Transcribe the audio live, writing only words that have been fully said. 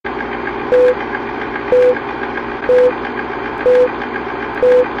We would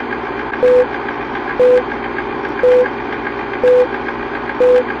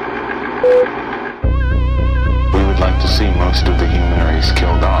like to see most of the human race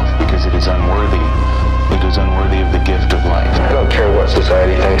killed off because it is unworthy. It is unworthy of the gift of life. I don't care what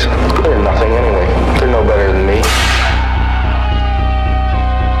society thinks. They're nothing anyway. They're no better than me.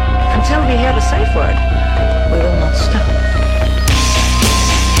 Until we hear the safe word, we will not stop.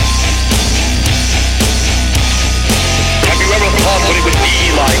 Have you ever thought what it would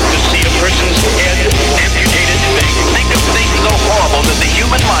be like to see a person's head amputated? Think of things so horrible that the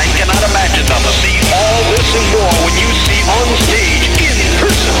human mind cannot imagine them. See all this and more when you see on stage, in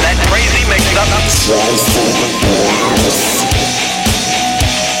person, that crazy mix-up.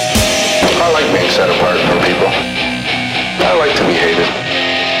 I like being set apart from people. I like to be hated.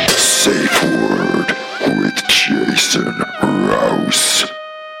 Safe Word with Jason Rouse.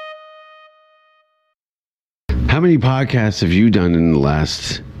 How many podcasts have you done in the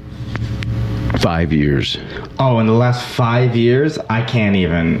last 5 years? Oh, in the last 5 years, I can't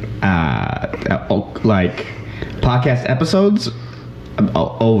even, like, podcast episodes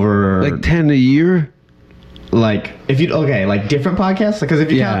over... Like 10 a year? Like, if you, okay, like different podcasts? Because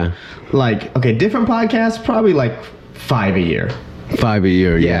if you count, like, okay, different podcasts, probably like 5 a year. 5 a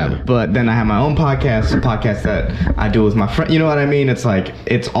year, yeah. But then I have my own podcast, a podcast that I do with my friend. You know what I mean? It's like,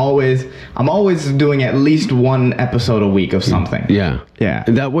 I'm always doing at least one episode a week of something. Yeah. Yeah.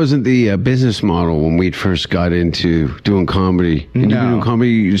 And that wasn't the business model when we first got into doing comedy. And you've been doing comedy,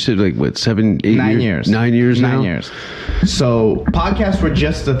 you said like, what, 7, 8 years? 9 years. 9 years now? 9 years. So podcasts were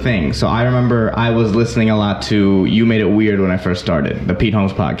just a thing. So I remember I was listening a lot to You Made It Weird when I first started, the Pete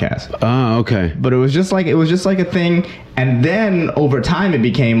Holmes podcast. Oh, okay. But it was just like a thing. And then over time it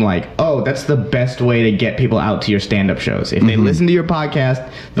became like, oh, that's the best way to get people out to your stand-up shows. If they listen to your podcast,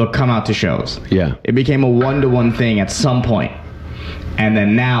 they'll come out to shows. Yeah. It became a one-to-one thing at some point. And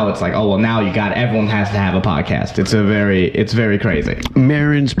then now it's like, oh, well, now everyone has to have a podcast. It's very crazy.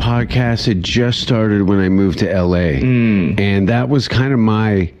 Marin's podcast had just started when I moved to LA. And that was kind of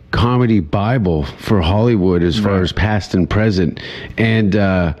my comedy Bible for Hollywood as far as past and present. And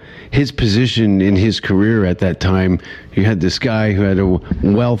his position in his career at that time, you had this guy who had a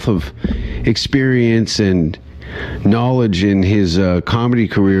wealth of experience and knowledge in his comedy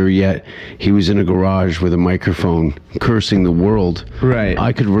career, yet he was in a garage with a microphone cursing the world. Right.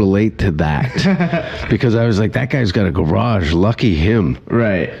 I could relate to that because I was like, that guy's got a garage, lucky him.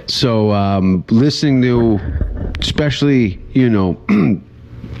 Right. So listening to, especially, you know,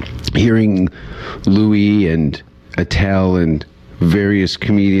 hearing Louis and Attell and various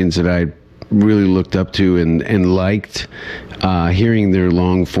comedians that I really looked up to and liked, hearing their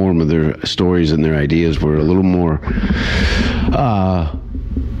long form of their stories and their ideas were a little more,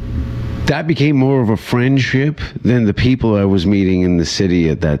 that became more of a friendship than the people I was meeting in the city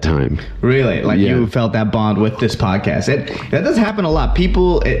at that time. Really? Like you felt that bond with this podcast. That does happen a lot.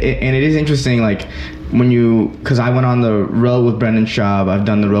 People, and it is interesting, like, because I went on the road with Brendan Schaub, I've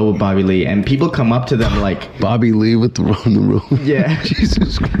done the road with Bobby Lee, and people come up to them like... Bobby Lee with the on the road? Yeah.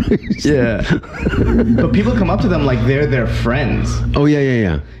 Jesus Christ. Yeah. But people come up to them like they're their friends. Oh,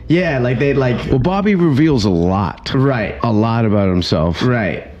 yeah. Yeah, like they like... Well, Bobby reveals a lot. Right. A lot about himself.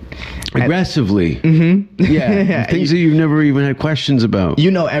 Right. Aggressively. Yeah. Things that you've never even had questions about.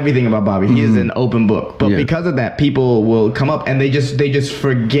 You know everything about Bobby. He is an open book. But because of that, people will come up and they just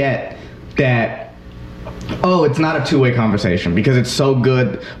forget that... Oh, it's not a two-way conversation because it's so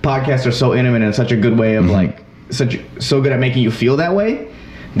good. Podcasts are so intimate and such a good way of like so good at making you feel that way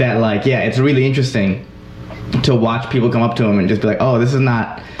that like it's really interesting to watch people come up to him and just be like, oh, this is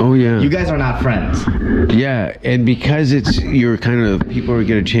not. Oh yeah, you guys are not friends. Yeah, and because you're kind of people are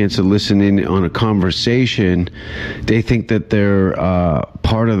get a chance to listen in on a conversation, they think that they're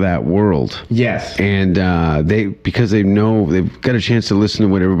part of that world. Yes, and because they know they've got a chance to listen to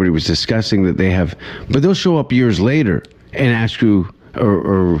what everybody was discussing that they have, but they'll show up years later and ask you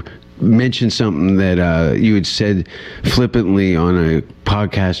or mention something that you had said flippantly on a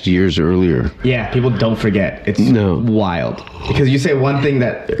podcast years earlier. Yeah, people don't forget. It's wild. Because you say one thing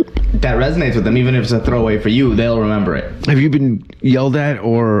that resonates with them, even if it's a throwaway for you, they'll remember it. Have you been yelled at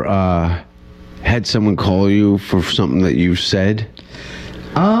or had someone call you for something that you said?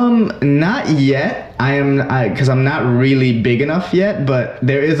 Not yet. Because I'm not really big enough yet, but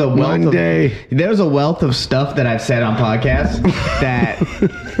there is a wealth there's a wealth of stuff that I've said on podcasts that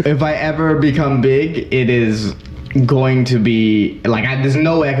if I ever become big, it is going to be like there's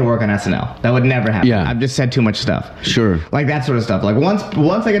no way I could work on SNL. That would never happen. Yeah. I've just said too much stuff. Sure. Like that sort of stuff. Like once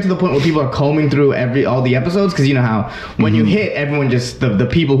I get to the point where people are combing through all the episodes, because you know how when you hit, everyone just the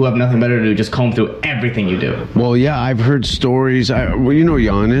people who have nothing better to do just comb through everything you do. Well, yeah, I've heard stories. Well, you know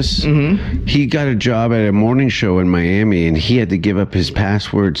Giannis? Mm-hmm. He got a job at a morning show in Miami, and he had to give up his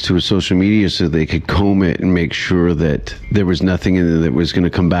passwords to his social media so they could comb it and make sure that there was nothing in there that was going to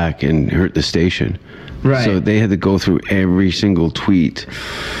come back and hurt the station. Right. So they had to go through every single tweet.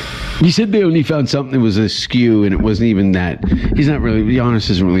 He said they only found something that was askew, and it wasn't even that. He's not really. Giannis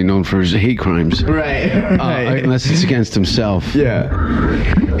isn't really known for his hate crimes, Right. unless it's against himself. Yeah.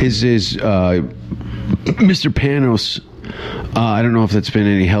 His Mr. Panos. I don't know if that's been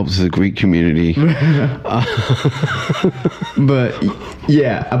any help to the Greek community. But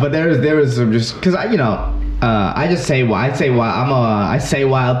yeah, but there is some just because I say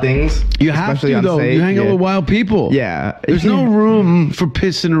wild things. You have especially to, on though. stage. You hang out with wild people. Yeah. There's no room for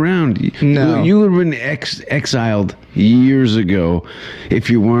pissing around. No. You would have been exiled years ago if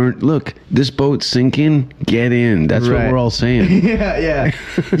you weren't. Look, this boat's sinking. Get in. That's what we're all saying. yeah.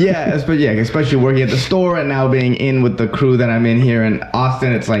 Especially working at the store and now being in with the crew that I'm in here in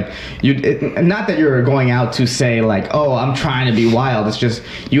Austin. It's like not that you're going out to say like, oh, I'm trying to be wild. It's just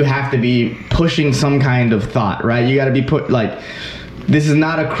you have to be pushing some kind of thought, right? You got to be this is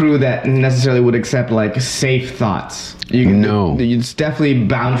not a crew that necessarily would accept like safe thoughts. No. It's definitely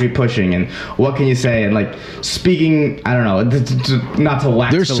boundary pushing, and what can you say? And like speaking, I don't know, not to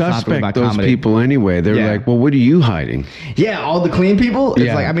wax They're philosophical suspect, about those comedy. people anyway. They're like, well, what are you hiding? Yeah, all the clean people.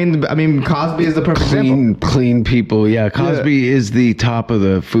 It's like I mean, Cosby is the perfect example. Clean people. Yeah, Cosby is the top of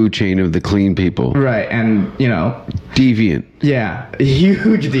the food chain of the clean people. Right, and deviant. Yeah,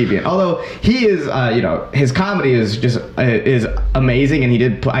 huge deviant. Although he is, his comedy is just is amazing, and he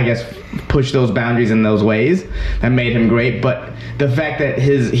did, I guess, push those boundaries in those ways that made him great. But the fact that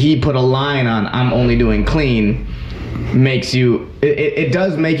he put a line on "I'm only doing clean" makes you. It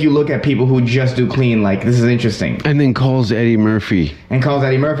does make you look at people who just do clean like this is interesting. And then calls Eddie Murphy and tells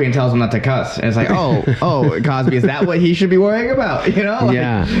him not to cuss. And it's like, oh, Cosby, is that what he should be worrying about?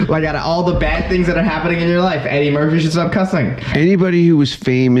 Like out of all the bad things that are happening in your life, Eddie Murphy should stop cussing. Anybody who was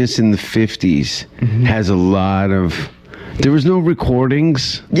famous in the 50s has a lot of. There was no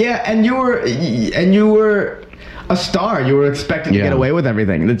recordings. Yeah, and you were a star. You were expected to get away with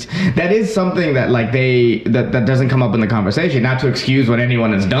everything. That is something that like that doesn't come up in the conversation. Not to excuse what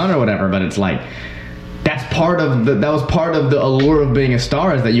anyone has done or whatever, but it's like that was part of the allure of being a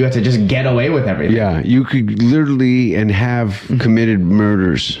star, is that you had to just get away with everything. Yeah, you could literally and have committed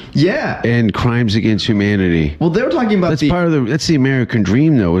murders. Yeah, and crimes against humanity. Well, they were talking about that's the American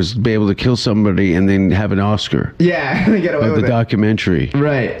dream, though, is to be able to kill somebody and then have an Oscar. Yeah, and get away with the documentary.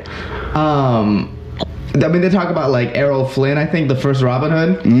 Right. I mean, they talk about like Errol Flynn, I think, the first Robin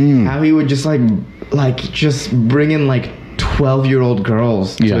Hood, how he would just just bring in like 12-year-old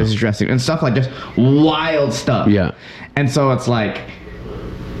girls to his dressing and stuff, like just wild stuff. Yeah. And so it's like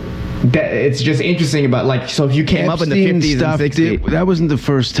that. It's just interesting about like, so if you came up in the 50s and 60s, that wasn't the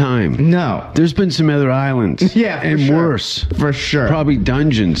first time. No, there's been some other islands. Yeah, and worse for sure. Probably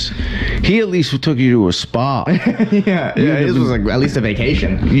dungeons. He at least took you to a spa. yeah. This was like at least a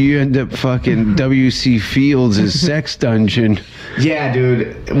vacation. You end up fucking W.C. Fields' sex dungeon. Yeah,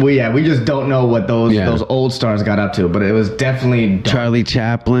 dude. We just don't know what those old stars got up to, but it was definitely dark. Charlie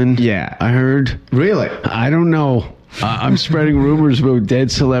Chaplin. Yeah, I heard. Really? I don't know. I'm spreading rumors about dead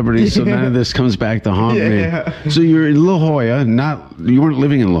celebrities, so none of this comes back to haunt me. So you're in La Jolla, you weren't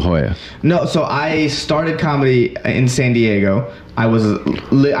living in La Jolla. No, so I started comedy in San Diego. I went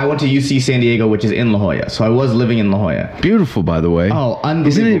to UC San Diego, which is in La Jolla. So I was living in La Jolla. Beautiful, by the way. Oh, unbelievable.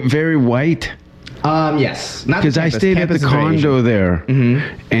 Isn't it very white? Yes. Because I stayed at the condo there,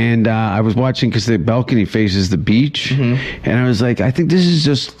 and I was watching because the balcony faces the beach, and I was like, I think this is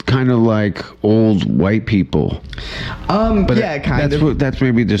just kind of like old white people. But yeah, kind of. That's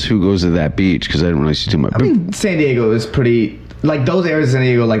maybe just who goes to that beach, because I didn't really see too much. I mean, San Diego is pretty. Like those areas of San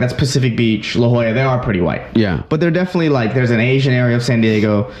Diego, like that's Pacific Beach, La Jolla, they are pretty white. Yeah. But they're definitely like, there's an Asian area of San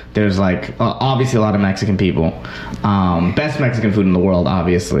Diego. There's like, obviously a lot of Mexican people. Best Mexican food in the world,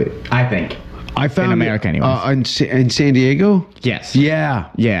 obviously, I think. I found in America, anyways. In San Diego? Yes. Yeah.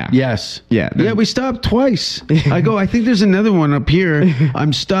 Yes. Yeah. Yeah, we stopped twice. I think there's another one up here.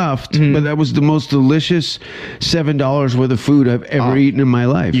 I'm stuffed, but that was the most delicious $7 worth of food I've ever eaten in my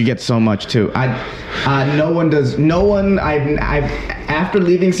life. You get so much too. After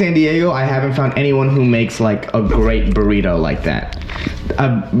leaving San Diego, I haven't found anyone who makes like a great burrito like that.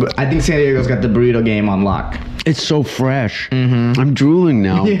 I think San Diego's got the burrito game on lock. It's so fresh. I'm drooling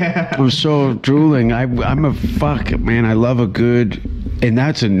now. Yeah. I'm so drooling. I'm a fuck, man. I love a good, and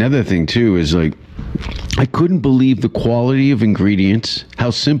that's another thing too, is like, I couldn't believe the quality of ingredients,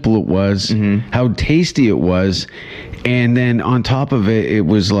 how simple it was, how tasty it was. And then on top of it, it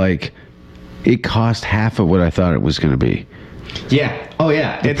was like, it cost half of what I thought it was going to be. Yeah. Oh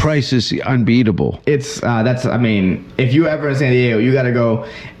yeah. The price is unbeatable. It's that's. I mean, if you ever in San Diego, you got to go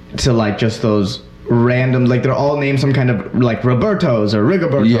to like just those random, like they're all named some kind of like Roberto's or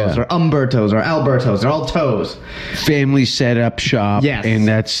Rigoberto's or Umberto's or Alberto's. They're all toes. Family setup shop. Yes. And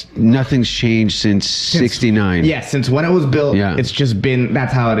that's nothing's changed since 69. Yes, since when it was built, it's just been,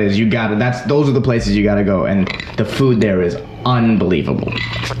 that's how it is. You got to, those are the places you got to go. And the food there is unbelievable.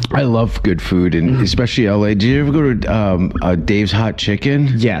 I love good food, and especially LA. Did you ever go to Dave's Hot Chicken?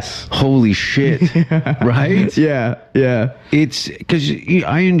 Yes. Holy shit. Right? Yeah. It's because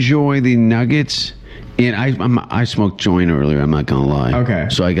I enjoy the nuggets, and I smoked joint earlier, I'm not gonna lie. Okay.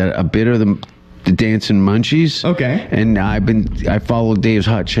 So I got a bit of the Dancing Munchies. Okay. And I followed Dave's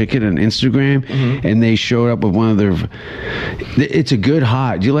Hot Chicken on Instagram, and they showed up with one of their, it's a good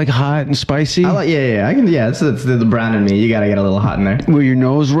hot. Do you like hot and spicy? I like, I can, it's the brown in me. You gotta get a little hot in there. Will your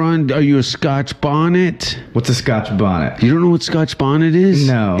nose run? Are you a Scotch bonnet? What's a Scotch bonnet? You don't know what Scotch bonnet is?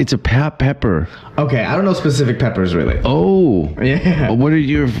 No. It's a pepper. Okay, I don't know specific peppers really. Oh. Yeah. Well, what are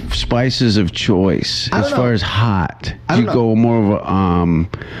your spices of choice as far as hot? Do you go more of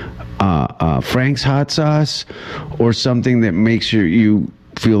a Frank's hot sauce, or something that makes you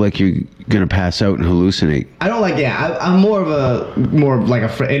feel like you're gonna pass out and hallucinate? I don't like. I'm more of like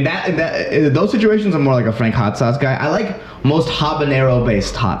a in those situations. I'm more like a Frank hot sauce guy. I like most habanero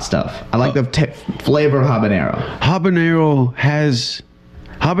based hot stuff. I like the flavor of habanero.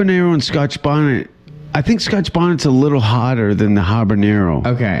 Habanero and Scotch bonnet. I think Scotch bonnet's a little hotter than the habanero.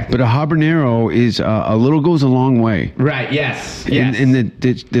 Okay. But a habanero is goes a long way. Right. Yes. In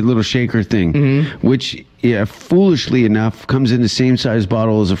the little shaker thing, which foolishly enough comes in the same size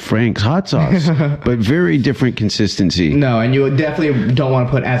bottle as a Frank's hot sauce, but very different consistency. No, and you definitely don't want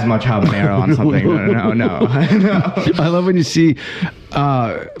to put as much habanero on something. No. I love when you see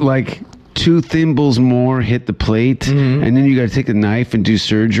like 2 thimbles more hit the plate, and then you got to take a knife and do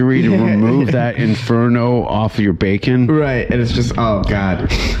surgery to remove that inferno off of your bacon. Right, and it's just, oh god.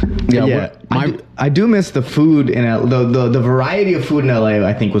 Yeah. I do miss the food in the variety of food in LA.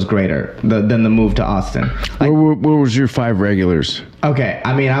 I think was greater than the move to Austin. Where was your 5 regulars? Okay,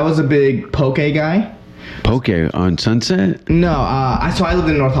 I mean, I was a big poke guy. Poke on Sunset? No, so I lived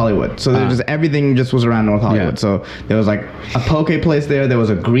in North Hollywood, so there just everything just was around North Hollywood. Yeah. So there was like a poke place there. There was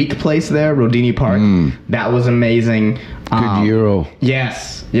a Greek place there, Rodini Park. That was amazing. Good gyro.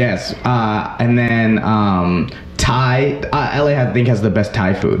 Yes. And then Thai. LA I think has the best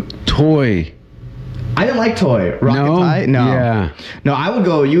Thai food. Toy. I didn't like Toy. Thai? No. Yeah. No, I would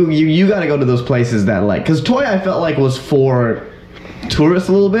go. You got to go to those places that because Toy I felt like was for tourists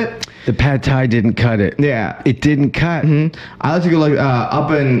a little bit. The pad thai didn't cut it. Yeah. It didn't cut. I like to go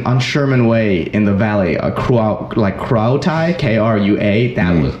up on Sherman Way in the valley, Krau Thai, Krua.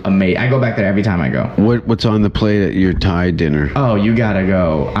 That was amazing. I go back there every time I go. What's on the plate at your Thai dinner? Oh, you gotta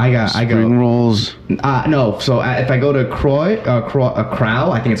go. Spring rolls? No. So if I go to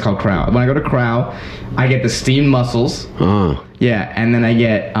Krau, I think it's called Krau. When I go to Krau, I get the steamed mussels. Yeah, and then I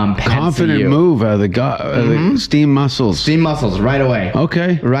get confident move out of the steamed mussels. Steamed mussels right away.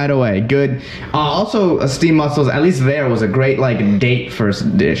 Okay, right away. Good. Also, steamed mussels. At least there was a great date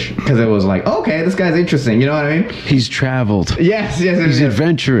first dish because it was like, okay, this guy's interesting. You know what I mean? He's traveled. Yes. He's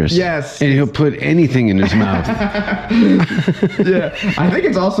adventurous. Yes, and he'll put anything in his mouth. Yeah, I think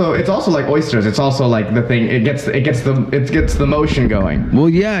it's also like oysters. It's also like the thing. It gets the motion going. Well,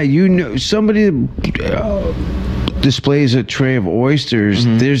 yeah, somebody. Displays a tray of oysters.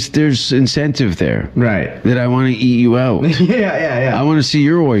 There's incentive there, right? That I want to eat you out. Yeah. I want to see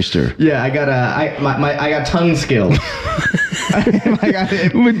your oyster. Yeah, I got tongue skills.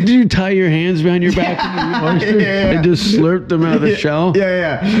 Do you tie your hands behind your back and just slurp them out of the shell?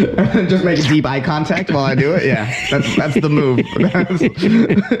 Yeah. Just make deep eye contact while I do it. Yeah, that's the move.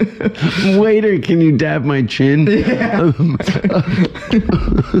 Waiter, can you dab my chin? Yeah.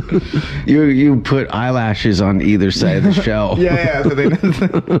 You put eyelashes on either side of the shell. Yeah. So they know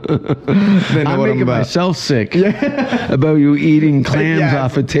I'm what making I'm about. myself sick about you eating clams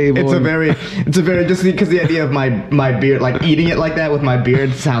off a table. It's a very just because the idea of my beard, like eating it like that with my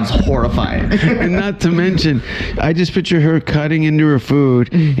beard, sounds horrifying. And not to mention, I just picture her cutting into her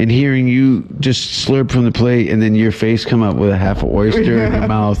food and hearing you just slurp from the plate, and then your face come up with a half an oyster in your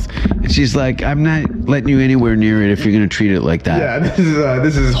mouth. And she's like, "I'm not letting you anywhere near it if you're going to treat it like that." Yeah,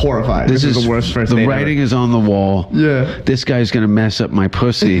 this is horrifying. This is the worst first date The writing ever. is on the wall. Yeah. This guy's going to mess up my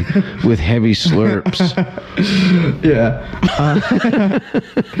pussy with heavy slurps. Yeah.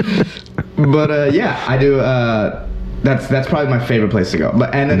 But yeah, I do. That's probably my favorite place to go.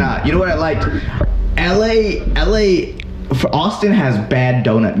 But and then you know what I liked? LA for Austin has bad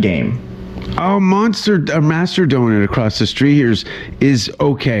donut game. Oh, Master Donut across the street here is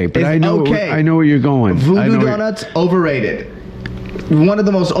okay, but It's I know where you're going. Voodoo Donuts overrated. One of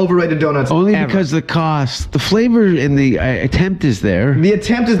the most overrated donuts Only ever. because the cost, the flavor, and the attempt is there. The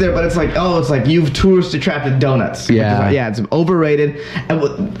attempt is there, but it's like you've tourist attracted donuts. Yeah. Yeah, it's overrated. And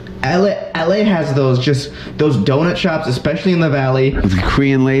LA has those donut shops, especially in the valley. With the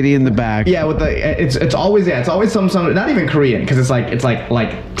Korean lady in the back. Yeah, with it's always some not even Korean, because it's like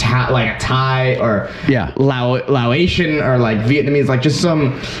a Thai or Laotian or like Vietnamese, like just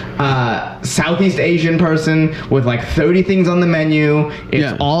some Southeast Asian person with like 30 things on the menu.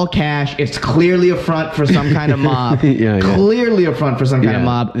 It's all cash. It's clearly a front for some kind of mob. Clearly a front for some kind of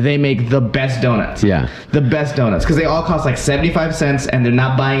mob. They make the best donuts. Yeah. The best donuts, because they all cost like 75 cents and they're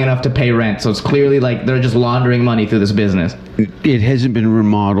not buying enough to pay rent. So it's clearly like they're just laundering money through this business. It hasn't been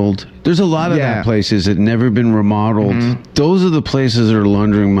remodeled. There's a lot of that places that never been remodeled. Those are the places that are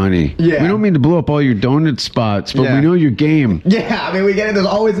laundering money. Yeah. We don't mean to blow up all your donut spots, but we know your game. Yeah, I mean, we get it. There's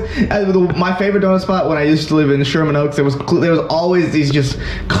always my favorite donut spot when I used to live in Sherman Oaks. There was always these just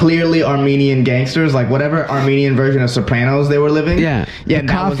clearly Armenian gangsters, like whatever Armenian version of Sopranos they were living. Yeah. The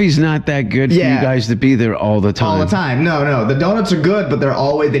coffee's not that good for you guys to be there all the time. All the time. No. The donuts are good, but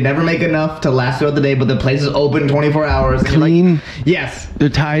they never make enough to last throughout the day. But the place is open 24 hours. Clean. Yes. They're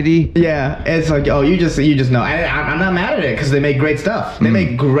tidy. Yeah, it's like, oh, you just know. And I'm not mad at it because they make great stuff. They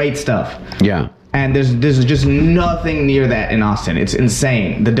make great stuff. Yeah. And there's just nothing near that in Austin. It's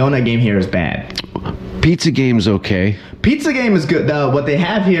insane. The donut game here is bad. Pizza game's okay. Pizza game is good. What they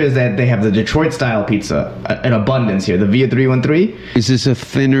have here is that they have the Detroit style pizza in abundance here. The Via 313. Is this a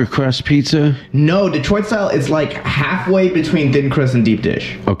thinner crust pizza? No, Detroit style is like halfway between thin crust and deep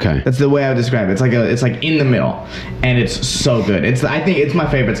dish. Okay. That's the way I would describe it. It's like in the middle, and it's so good. I think it's my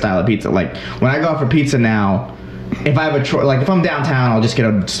favorite style of pizza. Like when I go out for pizza now, if I have a choice, like if I'm downtown, I'll just get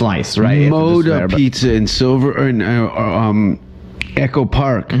a slice, right? Moda Pizza in Silver or Echo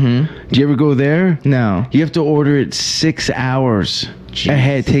Park. Mm-hmm. Do you ever go there? No. You have to order it 6 hours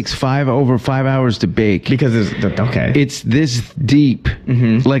ahead. It takes over 5 hours to bake. Because it's this deep,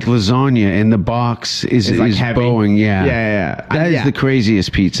 like lasagna, and the box is like heavy. Boeing. Yeah. That is the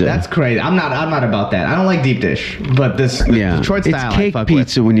craziest pizza. That's crazy. I'm not about that. I don't like deep dish, but this Detroit style, it's cake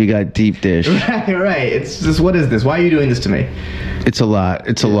pizza when you got deep dish. Right. It's just, what is this? Why are you doing this to me? It's a lot.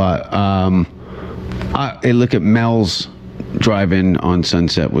 Hey, look at Mel's drive-in on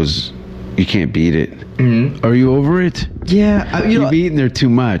Sunset you can't beat it. Mm-hmm. Are you over it? Yeah, you've eaten there too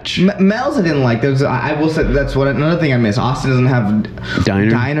much. Mel's I didn't like. I will say that's another thing I miss. Austin doesn't have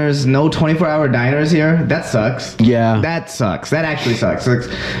diners. No 24-hour diners here. That sucks. Yeah, that sucks. That actually sucks.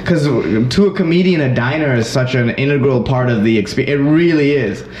 Because to a comedian, a diner is such an integral part of the experience. It really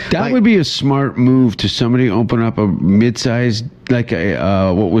is. That would be a smart move to somebody open up a mid-sized, like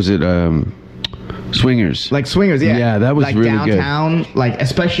a what was it? Swingers. Like Swingers, yeah. Yeah, that was like really downtown, good. Like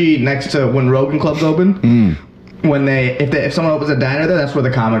especially next to when Rogan Club's open. When if someone opens a diner there, that's where the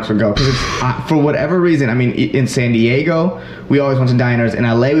comics would go. Because for whatever reason, I mean, in San Diego, we always went to diners. In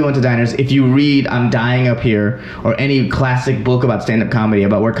LA, we went to diners. If you read I'm Dying Up Here or any classic book about stand-up comedy,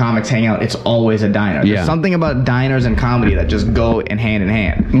 about where comics hang out, it's always a diner. There's something about diners and comedy that just go in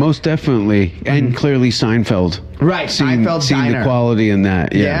hand. Most definitely. And clearly Seinfeld. Right, Seinfeld seeing diner. The quality in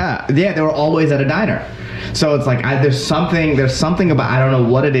that. Yeah, they were always at a diner. So it's like there's something about, I don't know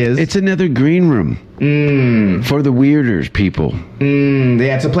what it is. It's another green room for the weirders people.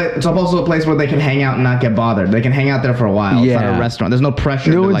 Yeah, it's also a place where they can hang out and not get bothered. They can hang out there for a while. Yeah. It's not a restaurant. There's no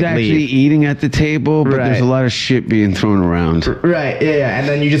pressure to one's actually leave. eating at the table, but there's a lot of shit being thrown around. Right, yeah. And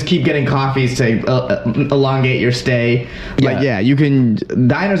then you just keep getting coffees to elongate your stay. You can...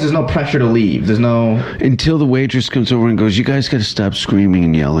 Diners, there's no pressure to leave. There's no... Until the waitress comes over and goes, you guys got to stop screaming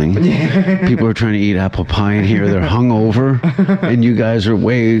and yelling. People are trying to eat apple pie. high in here. They're hungover, and you guys are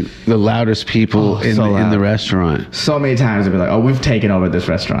way the loudest people in the restaurant. So many times they'll be like, "Oh, we've taken over this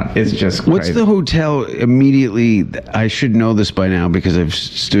restaurant." It's just crazy. What's the hotel immediately? I should know this by now because I've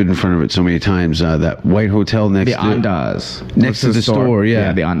stood in front of it so many times. That white hotel next the Andaz. Next to the store,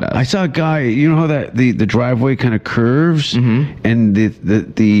 yeah, the Andaz. I saw a guy. You know how that the driveway kind of curves, Mm-hmm. and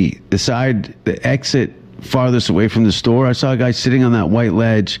the side, the exit farthest away from the store. I saw a guy sitting on that white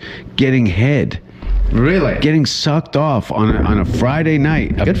ledge, getting head. Really? Getting sucked off on a Friday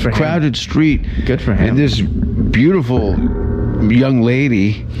night, Good for him. crowded street. Good for him. And this beautiful young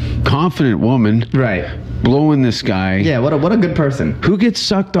lady, confident woman, Right. blowing this guy. Yeah. What a good person. Who gets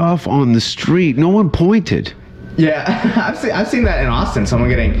sucked off on the street? No one pointed. Yeah, I've seen that in Austin.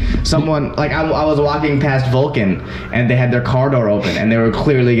 Someone like I was walking past Vulcan, and they had their car door open, and they were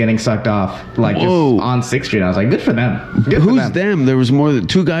clearly getting sucked off, like just Whoa. on 6th Street. I was like, good for them. Good for Who's them? There was more than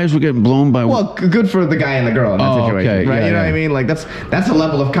 2 guys were getting blown by. Well, good for the guy and the girl in that Oh, situation, okay. right? Yeah, You know yeah. what I mean? Like that's a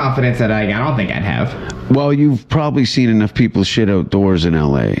level of confidence that I don't think I'd have. Well, you've probably seen enough people shit outdoors in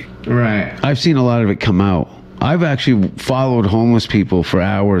LA. Right. I've seen a lot of it come out. I've actually followed homeless people for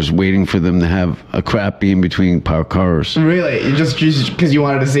hours waiting for them to have a crap be in between parked cars. Really? Just because you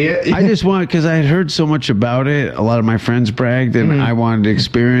wanted to see it? I just wanted, because I had heard so much about it. A lot of my friends bragged, and I wanted to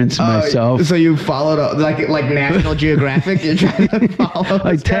experience it myself. So you followed like National Geographic? You're trying to follow.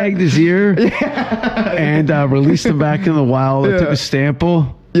 I tagged his ear and released him back in the wild. I took a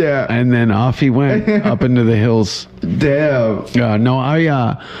sample. Yeah. And then off he went up into the hills. Damn. No,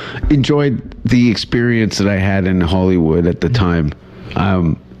 I enjoyed the experience that I had in Hollywood at the time.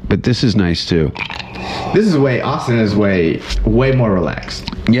 But this is nice too. Austin is way more relaxed.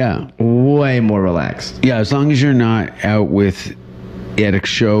 Yeah. Way more relaxed. Yeah, as long as you're not out at a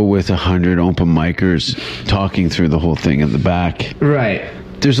show with 100 open micers talking through the whole thing in the back. Right.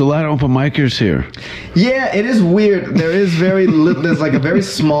 There's a lot of open micers here. Yeah, it is weird. There is there's like a very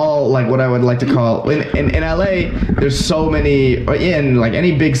small, like what I would like to call in LA. There's so many, or in like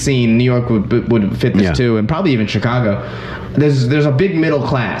any big scene. New York would fit this too, and probably even Chicago. There's a big middle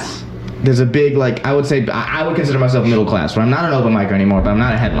class. There's a big, like, I would say, I would consider myself middle class, where I'm not an open micer anymore, but I'm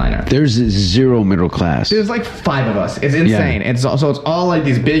not a headliner. There's zero middle class. There's like 5 of us. It's insane. Yeah. So it's all like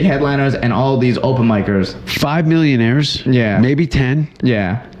these big headliners and all these open micers. 5 millionaires. Yeah. Maybe 10.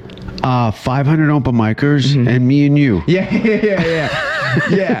 Yeah. 500 open micers, and me and you. Yeah.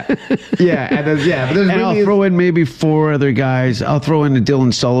 Yeah. And there's, but there's And really I'll throw in maybe 4 other guys. I'll throw in a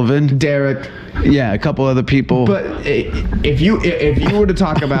Dylan Sullivan. Derek. Yeah, a couple other people. But if you were to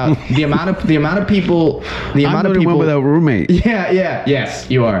talk about the amount of people, I'm the one without roommate. Yes,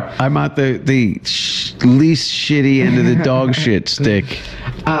 you are. I'm at the least shitty end of the dog shit stick.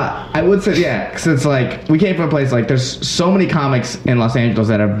 I would say, because it's like, we came from a place like, there's so many comics in Los Angeles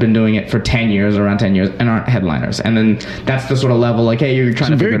that have been doing it for 10 years, around 10 years, and aren't headliners. And then that's the sort of level, like, hey, you're trying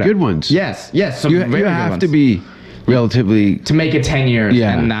Some to very figure it good out. ones. Yes, some You very good have ones. to be relatively... To make it 10 years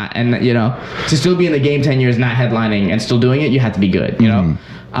and you know, to still be in the game 10 years, not headlining and still doing it, you have to be good, you know?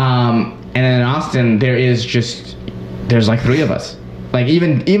 And in Austin, there's like 3 of us. Like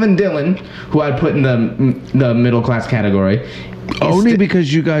even Dylan, who I'd put in the middle class category. Only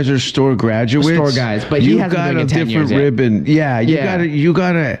because you guys are store graduates. Store guys, but he you've hasn't got been doing a it 10 different years yet. ribbon. Yeah, you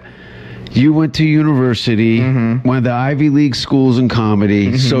gotta. You went to university, one of the Ivy League schools in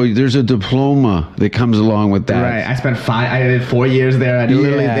comedy, so there's a diploma that comes along with that. Right. I did 4 years there.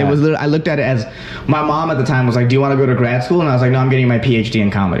 I looked at it as, my mom at the time was like, do you want to go to grad school? And I was like, no, I'm getting my PhD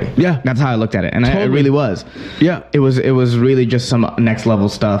in comedy. Yeah. That's how I looked at it. And it Totally. really was. Yeah. It was really just some next level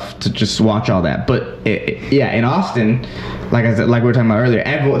stuff to just watch all that. But in Austin, like I said, like we were talking about earlier,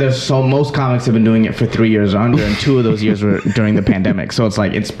 most comics have been doing it for 3 years or under, and 2 of those years were during the pandemic. So it's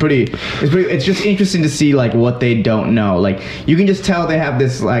like, it's just interesting to see like what they don't know. Like, you can just tell they have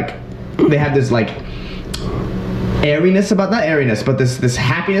this airiness about, not airiness, but this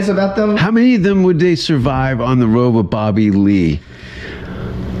happiness about them. How many of them would they survive on the road with Bobby Lee?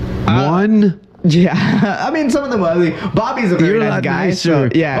 1? Yeah, I mean, some of them. Bobby's a very You're a nice lot guy. nicer.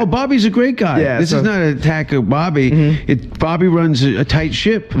 So, yeah. Oh, Bobby's a great guy. Yeah, This is not an attack of Bobby. Bobby runs a tight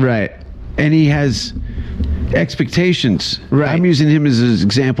ship. Right. And he has expectations. Right. I'm using him as an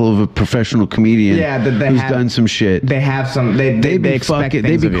example of a professional comedian who's done some shit. They have some. They expect They'd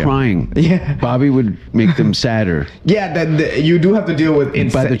things be of you. crying. Yeah. Bobby would make them sadder. Yeah, you do have to deal with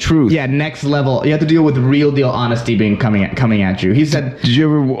By the truth. Yeah, next level. You have to deal with real deal honesty coming at you. He said, Did you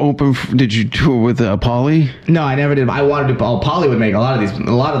ever did you tour with Pauly? No, I never did. I wanted to. Pauly would make a lot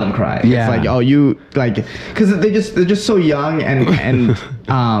of them cry. Yeah. It's like, oh, you like, because they're just so young and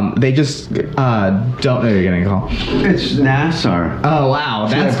They just don't know you're getting a call. It's Nassar. Oh wow,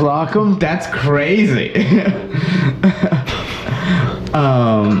 Should I block him? That's crazy.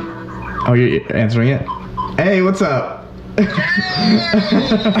 Oh, you're answering it? Hey, what's up?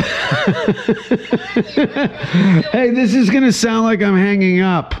 Hey, this is gonna sound like I'm hanging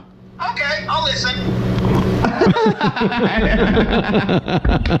up. Okay, I'll listen.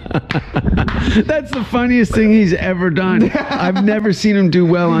 That's the funniest thing he's ever done. I've never seen him do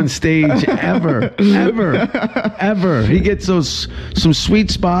well on stage, ever. He gets some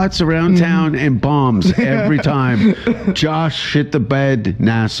sweet spots around town and bombs every time. Josh shit the bed,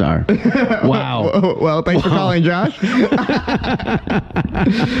 Nassar. Wow. Well, thanks for calling, Josh.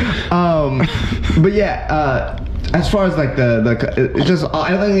 But yeah, as far as like it's just,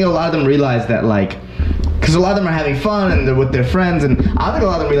 I think a lot of them realize that, like, because a lot of them are having fun and they're with their friends, and I think a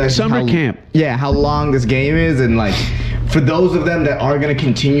lot of them realize summer camp. Yeah, how long this game is, and like for those of them that are going to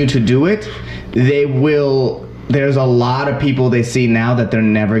continue to do it, they will. There's a lot of people they see now that they're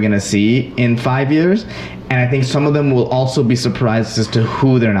never going to see in 5 years, and I think some of them will also be surprised as to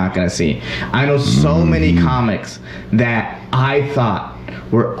who they're not going to see. I know so many comics that I thought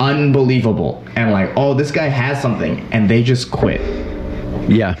were unbelievable, and like, oh, this guy has something, and they just quit.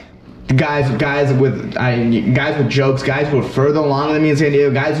 Yeah. Guys with jokes, guys who were further along than me in San Diego,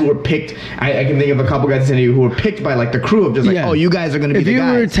 guys who were picked. I can think of a couple guys in San Diego who were picked by like the crew of just like, oh, you guys are going to be the guys.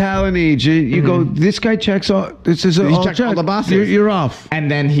 If you were a talent agent, you go, this guy checks all. This is all checked all the boxes. You're off. And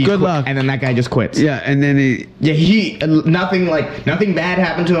then good luck. And then that guy just quits. Yeah, and then he nothing bad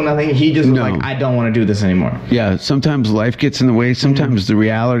happened to him. Nothing. He just was like, I don't want to do this anymore. Yeah. Sometimes life gets in the way. Sometimes the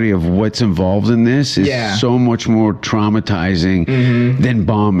reality of what's involved in this is so much more traumatizing than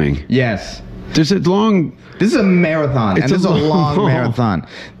bombing. Yes. This is a marathon. This is a long marathon.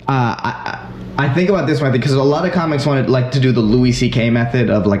 I think about this one because a lot of comics wanted like to do the Louis C.K. method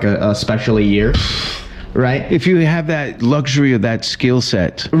of like a special a year. Right? If you have that luxury of that skill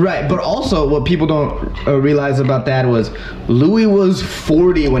set. Right, but also what people don't realize about that was Louis was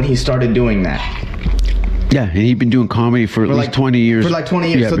 40 when he started doing that. Yeah, and he'd been doing comedy for at least 20 years. For like 20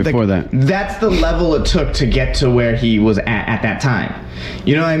 years. Yeah, so before that. That's the level it took to get to where he was at that time.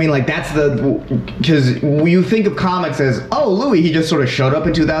 You know what I mean? Like, that's because you think of comics as, oh, Louis, he just sort of showed up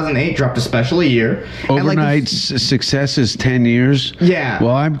in 2008, dropped a special a year. Overnight success is 10 years. Yeah.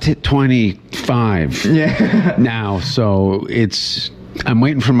 Well, I'm 25 now, so I'm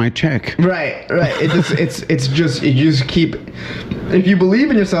waiting for my check. Right. It's just keep, if you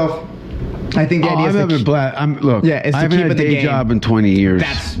believe in yourself, I think the idea is I haven't had a day job in 20 years.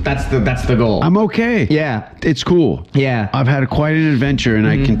 That's the goal. I'm okay. Yeah. It's cool. Yeah. I've had quite an adventure, and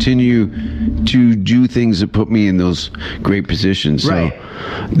I continue to do things that put me in those great positions. Right. So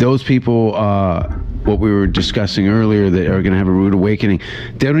those people, what we were discussing earlier, that are going to have a rude awakening,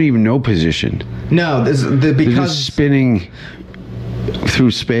 they don't even know position. No, because they're just spinning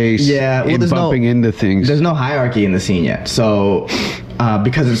through space and bumping into things. There's no hierarchy in the scene yet. So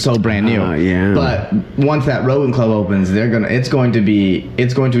because it's so brand new. But once that Rogan Club opens, it's going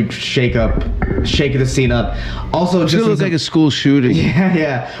to shake the scene up. Also, it's going to look like a school shooting.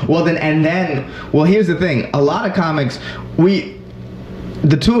 Yeah. Well, here's the thing. A lot of comics,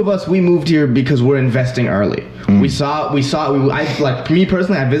 the two of us, we moved here because we're investing early. Me personally, I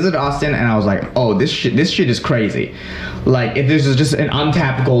visited Austin and I was like, oh, this shit is crazy. Like, if this is just an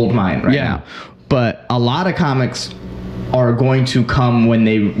untapped gold mine right now. But a lot of comics are going to come when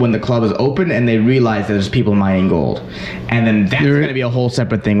the club is open and they realize that there's people mining gold, and then that's going to be a whole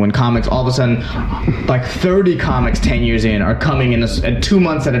separate thing when comics all of a sudden, like 30 comics 10 years in, are coming in 2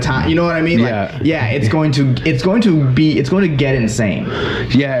 months at a time. You know what I mean? It's going to get insane.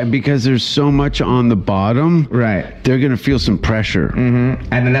 Yeah, because there's so much on the bottom. Right. They're going to feel some pressure. And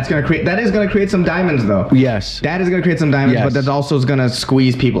then that is going to create some diamonds, though. Yes. That is going to create some diamonds, but that also is going to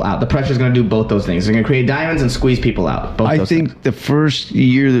squeeze people out. The pressure is going to do both those things. They're going to create diamonds and squeeze people out. I think the first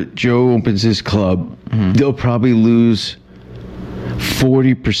year that Joe opens his club, they'll probably lose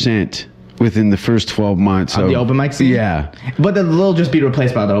 40% within the first 12 months of the open mic scene. Yeah, but they'll just be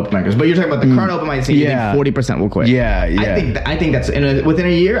replaced by the open micers. But you're talking about the current open mic scene. Yeah, 40% will quit. Yeah. I think that's within a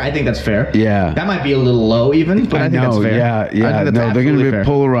year. I think that's fair. Yeah, that might be a little low even, but I think that's fair. Yeah. No, they're going to be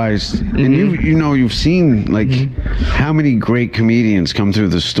polarized. And you've seen like how many great comedians come through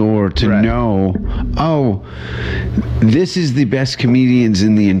the store to know, oh, this is the best comedians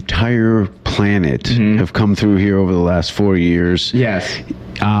in the entire planet have come through here over the last 4 years. Yes.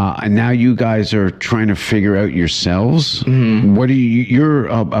 And now you guys are trying to figure out yourselves. What do you're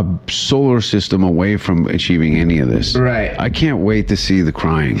a solar system away from achieving any of this. Right. I can't wait to see the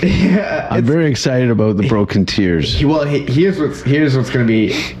crying. I'm very excited about the broken tears. Well, here's what's going to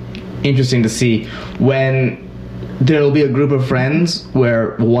be interesting to see when there'll be a group of friends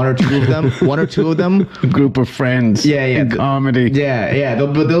where one or two of them A group of friends. In comedy.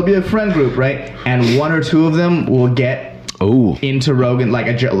 There'll be a friend group, right? And one or two of them will get into Rogan like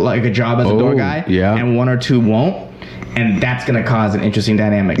a job as a door guy, and one or two won't, and that's gonna cause an interesting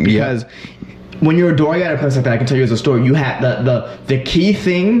dynamic because when you're a door guy at a place like that, I can tell you as a story, you have the key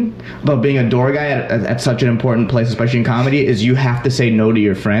thing about being a door guy at such an important place, especially in comedy, is you have to say no to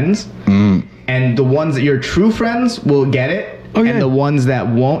your friends, and the ones that your true friends will get it, and the ones that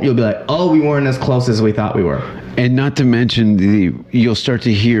won't, you'll be like, oh, we weren't as close as we thought we were. And not to mention you'll start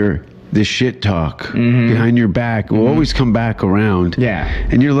to hear the shit talk behind your back will always come back around. Yeah.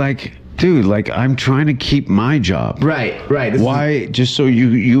 And you're like, dude, like, I'm trying to keep my job. Right. Why? Just so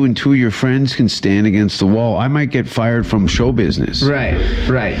you and two of your friends can stand against the wall. I might get fired from show business. Right.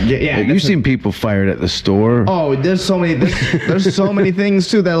 Yeah. Like, you've seen people fired at the store. Oh, there's so many things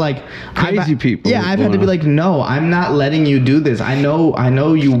too that like crazy people. Yeah, I've had to be like, no, I'm not letting you do this. I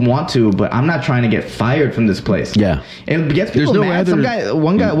know you want to, but I'm not trying to get fired from this place. Yeah. It gets people mad.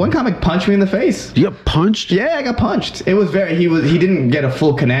 One comic punched me in the face. You got punched? Yeah, I got punched. It was he didn't get a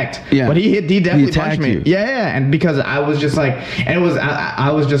full connect. Yeah. But he definitely punched me. You. Yeah, and because I was just like, and it was I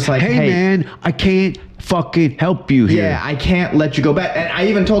was just like, hey man, I can't fucking help you here. Yeah, I can't let you go back. And I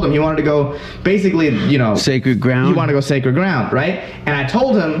even told him he wanted to go basically, sacred ground. He wanted to go sacred ground, right? And I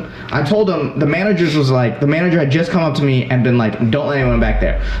told him the manager had just come up to me and been like, don't let anyone back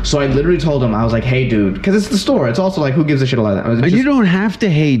there. So I literally told him, I was like, hey dude, because it's the store. It's also like, who gives a shit a lot of that? And you don't have to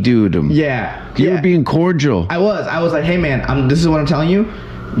hey dude him. Yeah. You were being cordial. I was like, hey man, this is what I'm telling you.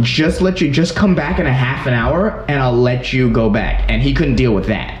 Just come back in a half an hour and I'll let you go back. And he couldn't deal with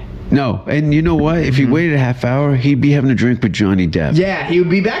that. No, and you know what? If he waited a half hour, he'd be having a drink with Johnny Depp. Yeah, he would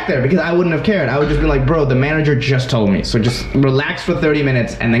be back there because I wouldn't have cared. I would just be like, bro, the manager just told me, so just relax for 30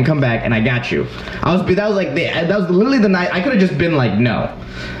 minutes and then come back and I got you. That was literally the night. I could have just been like, no.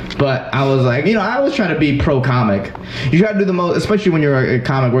 But I was like, I was trying to be pro-comic. You try to do the most, especially when you're a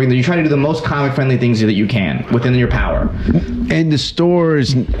comic working there, you try to do the most comic-friendly things that you can within your power. And the store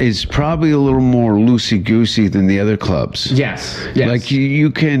is probably a little more loosey-goosey than the other clubs. Yes. Like you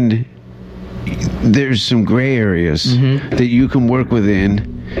can, there's some gray areas that you can work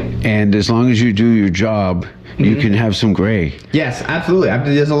within, and as long as you do your job, you can have some gray. Yes, absolutely.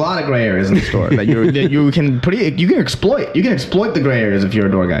 There's a lot of gray areas in the store that you can exploit. You can exploit the gray areas if you're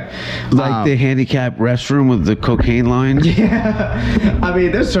a door guy. Like the handicapped restroom with the cocaine line. Yeah. I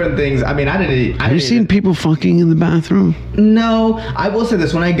mean, there's certain things. I mean, Have you seen people fucking in the bathroom? No. I will say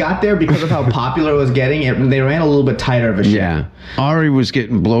this. When I got there, because of how popular it was getting, they ran a little bit tighter of a shit. Yeah. Ari was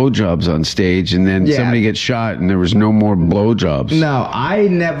getting blowjobs on stage, and then somebody gets shot, and there was no more blowjobs. No, I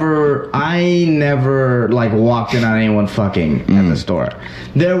never like walked in on anyone fucking at the store.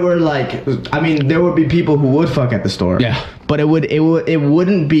 There were there would be people who would fuck at the store. Yeah. But it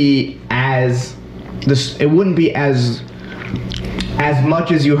wouldn't be as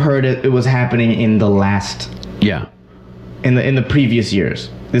much as you heard it was happening in the last. Yeah. In the previous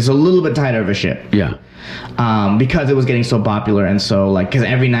years. There's a little bit tighter of a shit. Yeah. Because it was getting so popular and so because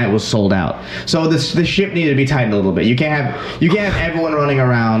every night was sold out. So the ship needed to be tightened a little bit. You can't have everyone running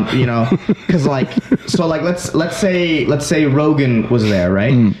around, because let's say Rogan was there,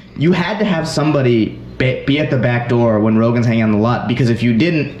 right? You had to have somebody be at the back door when Rogan's hanging on the lot, because if you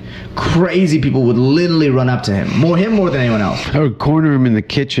didn't, crazy people would literally run up to him more than anyone else. I would corner him in the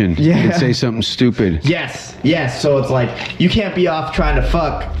kitchen and say something stupid. Yes. So it's like you can't be off trying to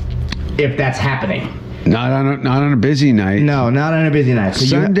fuck if that's happening. Not on a busy night. No, not on a busy night. So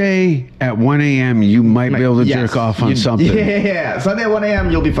Sunday at 1 a.m. you might be able to jerk off on something. Yeah. Sunday at 1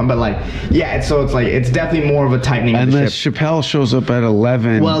 a.m. you'll be fun, but it's definitely more of a tightening. Unless Chappelle shows up at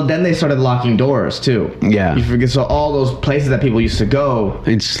 11. Well, then they started locking doors too. Yeah. You forget. So all those places that people used to go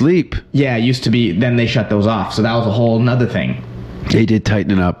and sleep. Yeah, used to be. Then they shut those off. So that was a whole nother thing. They did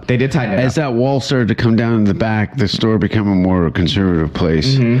tighten it up. As that wall started to come down in the back, the store became a more conservative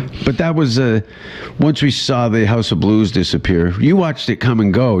place. But that was once we saw the House of Blues disappear. You watched it come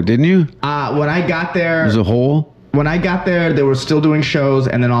and go, didn't you? When I got there, as a whole. When I got there, they were still doing shows,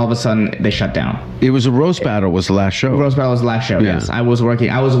 and then all of a sudden they shut down. It was a roast battle. Was the last show? Roast battle was the last show. Yeah. Yes, I was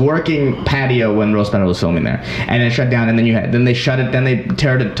working patio when roast battle was filming there, and it shut down. And then they shut it. Then they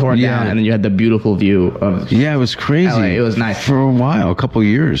tore it down, and then you had the beautiful view of. Yeah, it was crazy. LA. It was nice for a while, a couple of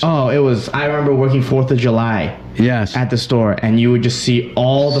years. Oh, it was. I remember working 4th of July Yes. at the store, and you would just see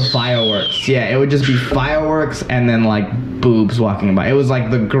all the fireworks. Yeah, it would just be fireworks and then like boobs walking by. It was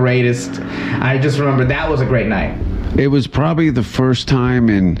like the greatest. I just remember that was a great night. It was probably the first time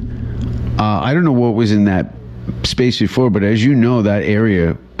in, I don't know what was in that space before, but as you know, that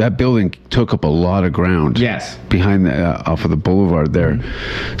area, that building took up a lot of ground. Yes. Behind off of the boulevard there.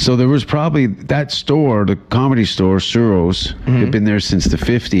 So there was probably that store, the comedy store, Suros, had been there since the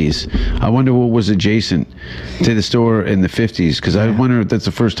 50s. I wonder what was adjacent to the store in the 50s, because I wonder if that's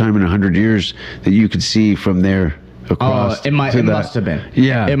the first time in 100 years that you could see from there across. It must have been.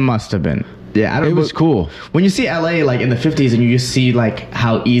 Yeah. It must have been. Yeah, I don't It was cool. When you see LA like in the 50s and you just see like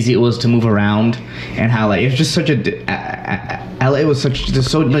how easy it was to move around and how like it's just such LA was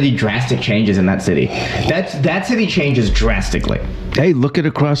there's so many drastic changes in that city. That city changes drastically. Hey, look at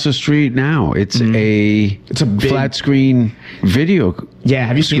across the street now. It's a big flat screen video. Yeah,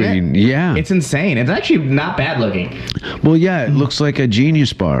 have you seen it? Yeah. It's insane. It's actually not bad looking. Well, yeah, it looks like a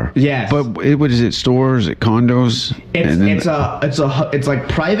Genius bar. Yes. But what is it? Stores? Condos? It's like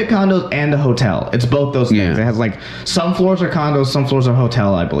private condos and a hotel. It's both those things. Yeah. It has like some floors are condos, some floors are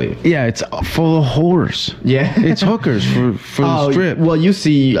hotel, I believe. Yeah, it's full of whores. Yeah. It's hookers for the strip. Well, you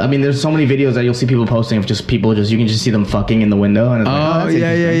see, I mean, there's so many videos that you'll see people posting of just people you can just see them fucking in the window. And it's that's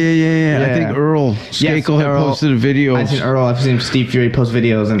interesting. I think Earl Skakel had posted a video. I've seen Earl. I've seen Steve Fury post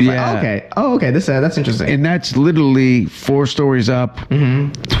videos, and it's like, okay, that's interesting. And that's literally 4 stories up,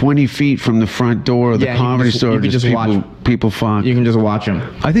 20 feet from the front door of the comedy store. You can just watch people fuck. You can just watch them.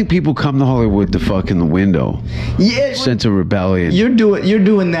 I think people come to Hollywood to fuck in the window. Yeah, sense of rebellion. You're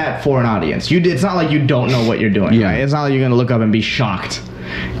doing that for an audience. It's not like you don't know what you're doing. Yeah. Right? It's not like you're gonna look up and be shocked.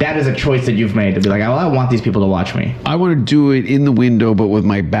 That is a choice that you've made to be like, well, I want these people to watch me. I want to do it in the window, but with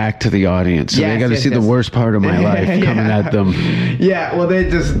my back to the audience. So they got to see the worst part of my life coming at them. Yeah, well, they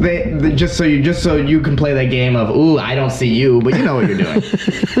just so you can play that game of, ooh, I don't see you, but you know what you're doing.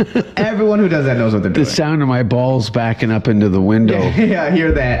 Everyone who does that knows what they're doing. The sound of my balls backing up into the window. Yeah, I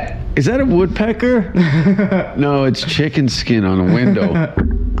hear that. Is that a woodpecker? No, it's chicken skin on a window.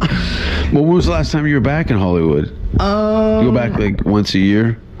 Well, when was the last time you were back in Hollywood? You go back like once a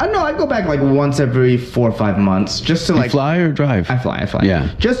year? No, I go back like once every 4 or 5 months, just to like. You fly or drive? I fly. Yeah.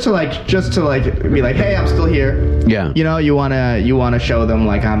 Just to be like, hey, I'm still here. Yeah. You know, you wanna show them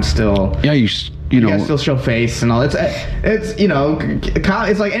like I'm still. Yeah, you know. You guys still show face and all. It's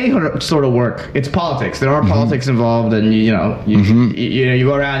it's like any sort of work. It's politics. There are politics involved, and you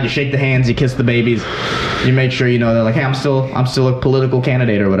go around, you shake the hands, you kiss the babies, you make sure they're like, hey, I'm still a political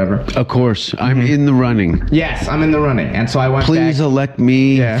candidate or whatever. Of course, I'm in the running. Yes, I'm in the running, and so I went. Please elect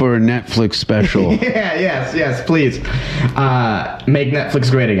me for a Netflix special. yes, please. Make Netflix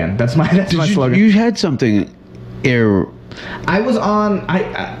great again. That's my slogan. You had something air. I was on.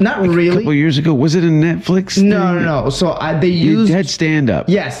 Not really. A couple years ago, was it a Netflix thing? No. So they used. You had stand up.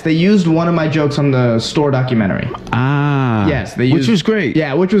 Yes, they used one of my jokes on the Store documentary. Ah. Yes, they used, which was great.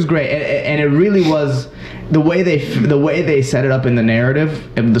 Yeah, which was great, and it really was. The way they set it up in the narrative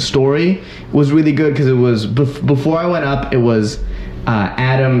and the story was really good, because it was before I went up. It was.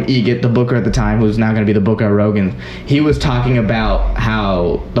 Adam Egget, the booker at the time, who's now going to be the booker at Rogan, he was talking about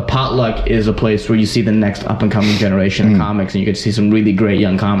how the Potluck is a place where you see the next up-and-coming generation of comics, and you could see some really great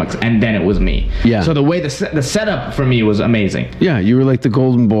young comics, and then it was me. Yeah. So the way the setup for me was amazing. Yeah, you were like the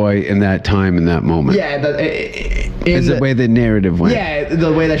golden boy in that time, in that moment. Yeah. The way the narrative went. Yeah,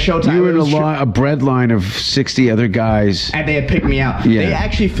 the way that Showtime... You were in a bread line of 60 other guys. And they had picked me out. Yeah. They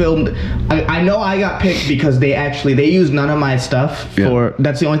actually filmed... I know I got picked because they used none of my stuff.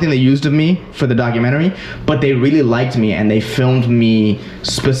 That's the only thing they used of me for the documentary, but they really liked me, and they filmed me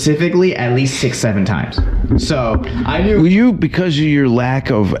specifically at least 6-7 times. So I knew. Well, you, because of your lack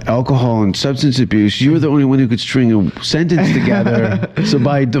of alcohol and substance abuse, you were the only one who could string a sentence together. So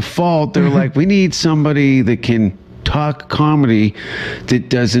by default, they're like, we need somebody that can talk comedy that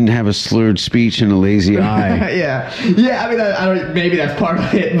doesn't have a slurred speech and a lazy eye. yeah. I mean, I don't. Maybe that's part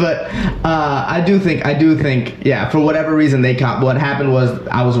of it, but I do think. Yeah, for whatever reason, what happened was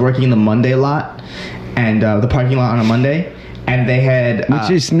I was working in the Monday lot, and the parking lot on a Monday. And they had...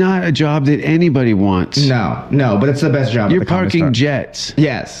 Which is not a job that anybody wants. No, but it's the best job. You're parking jets.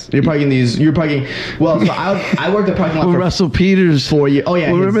 Yes. You're parking... Well, so I worked at parking lot for... Russell Peters. 4 years. Oh,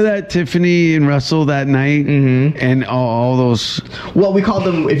 yeah. Well, remember that Tiffany and Russell that night? Mm-hmm. And all those... Well, we called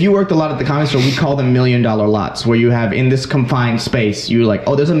them... If you worked a lot at the comedy store, we call them $1 million lots, where you have, in this confined space, you're like,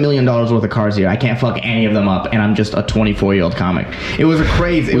 oh, there's $1 million worth of cars here. I can't fuck any of them up, and I'm just a 24-year-old comic. It was a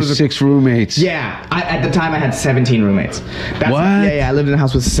crazy... With 6 roommates. Yeah. At the time, I had 17 roommates. What? Yeah, I lived in a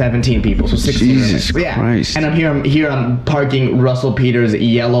house with 17 people, so 16 Jesus roommates. Christ. And I'm parking Russell Peters'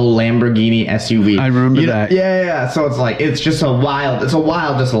 yellow Lamborghini SUV. I remember that. Yeah. So it's like, it's a wild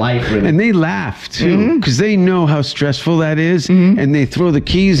just life, really. And they laugh too, because they know how stressful that is, and they throw the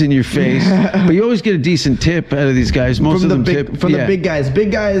keys in your face. But you always get a decent tip out of these guys. Most of them tip. From the big guys.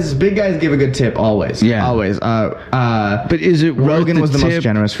 Big guys give a good tip always. Yeah. Always. But is it Rogan worth was the most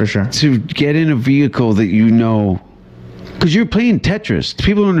generous for sure. to get in a vehicle that you know? Because you're playing Tetris.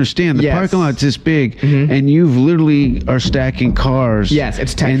 People don't understand. The parking lot's this big, and you've literally are stacking cars. Yes,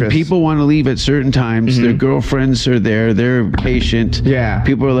 it's Tetris. And people want to leave at certain times. Their girlfriends are there. They're patient. Yeah.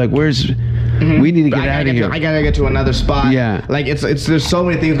 People are like, where's... We need to get out of here. I gotta get to another spot. Yeah. Like it's there's so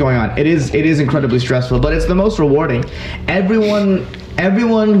many things going on. It is incredibly stressful, but it's the most rewarding. Everyone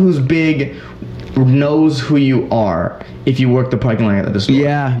who's big knows who you are if you work the parking lot at the store.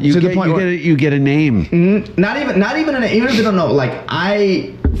 Yeah, you get a name. Not even if they don't know. Like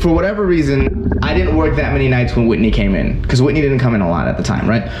for whatever reason, I didn't work that many nights when Whitney came in, because Whitney didn't come in a lot at the time,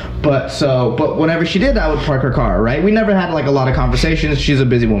 right? But whenever she did, I would park her car, right? We never had like a lot of conversations. She's a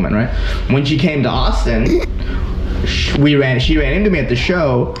busy woman, right? When she came to Austin, she ran into me at the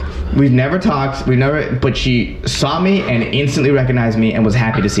show. We've never talked. But she saw me and instantly recognized me and was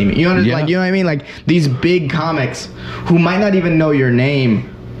happy to see me. You know what I mean? Like these big comics who might not even know your name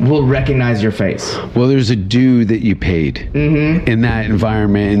will recognize your face. Well, there's a due that you paid in that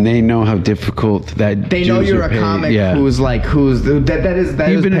environment, and they know how difficult that. They know you're a comic who's that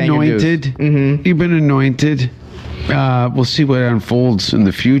You've is been paying your dues. anointed. You've been anointed. We'll see what unfolds in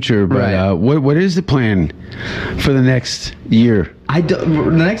the future, but what is the plan for the next year? The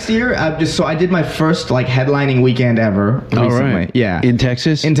next year, I did my first like headlining weekend ever recently. Right. Yeah, in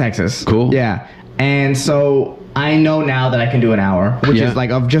Texas. Cool. Yeah, and so I know now that I can do an hour, which is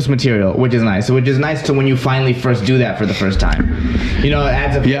like of just material, which is nice. Which is nice to when you finally first do that for the first time. You know, it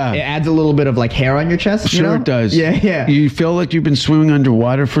adds a little bit of like hair on your chest. Sure, you know? It does. Yeah. You feel like you've been swimming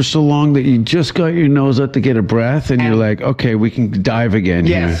underwater for so long that you just got your nose up to get a breath, and you're like, okay, we can dive again.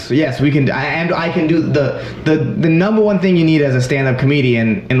 Yes, we can. I can do the number one thing you need as a stand-up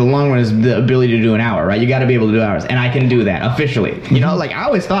comedian in the long run is the ability to do an hour, right? You got to be able to do hours, and I can do that officially. You know, like I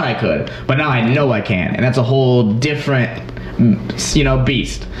always thought I could, but now I know I can, and that's a whole different,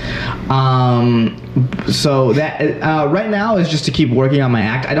 beast. So that right now is just to keep working on my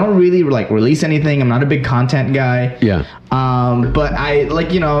act. I don't really like release anything. I'm not a big content guy. Yeah. But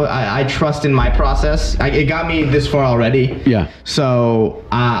I trust in my process. It got me this far already. Yeah. So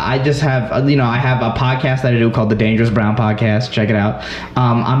I just have I have a podcast that I do called the Dangerous Brown Podcast. Check it out.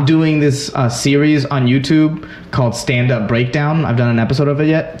 I'm doing this series on YouTube called Stand Up Breakdown. I've done an episode of it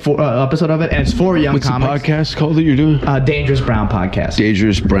and it's for young comics. What's the podcast called that you're doing? Dangerous Brown Podcast.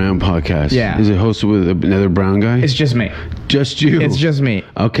 Dangerous Brown Podcast. Yeah. Is it hosted with another brown guy? It's just me. Just you? It's just me.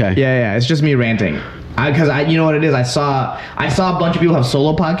 Okay. Yeah. It's just me ranting. Because you know what it is. I saw a bunch of people have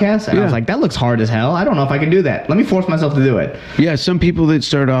solo podcasts, and I was like, that looks hard as hell. I don't know if I can do that. Let me force myself to do it. Yeah, some people that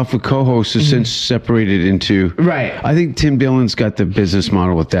start off with co-hosts have since separated into. Right. I think Tim Dillon's got the business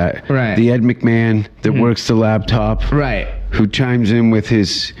model with that. Right. The Ed McMahon that works the laptop. Right. Who chimes in with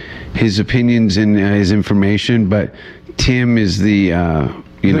his opinions and his information, but Tim is the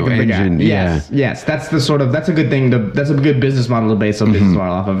engine. Yes. That's a good thing. That's a good business model to base a business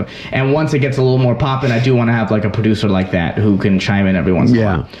model off of. And once it gets a little more poppin', I do want to have like a producer like that who can chime in every once in a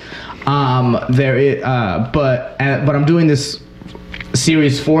while. But I'm doing this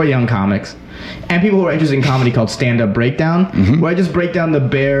series for young comics and people who are interested in comedy called Stand Up Breakdown, where I just break down the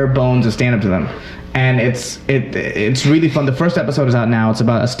bare bones of stand up to them. And it's really fun. The first episode is out now. It's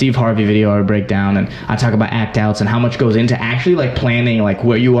about a Steve Harvey video I break down, and I talk about act outs and how much goes into actually like planning like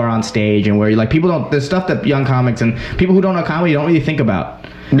where you are on stage and where you like people don't. There's stuff that young comics and people who don't know comedy don't really think about.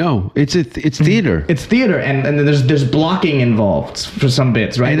 No, it's theater. It's theater, and then there's blocking involved for some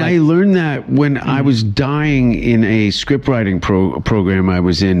bits, right? And I learned that when I was dying in a script writing program I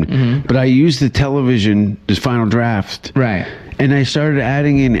was in, but I used the television, this Final Draft, right. And I started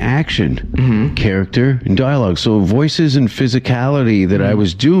adding in action, character, and dialogue. So voices and physicality that I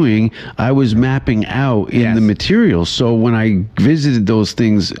was doing, I was mapping out in the material. So when I visited those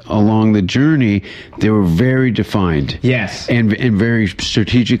things along the journey, they were very defined. Yes. And very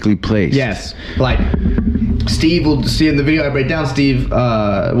strategically placed. Yes. Like, Steve will see in the video I break down, Steve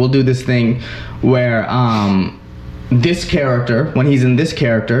will do this thing where this character, when he's in this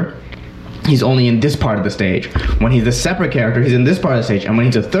character, he's only in this part of the stage. When he's a separate character, he's in this part of the stage. And when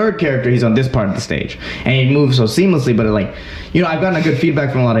he's a third character, he's on this part of the stage. And he moves so seamlessly, but I've gotten a good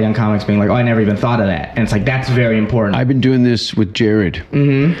feedback from a lot of young comics being like, oh, I never even thought of that. And it's like, that's very important. I've been doing this with Jared.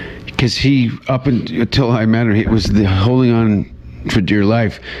 because he, up until I met him, he was the holding on for dear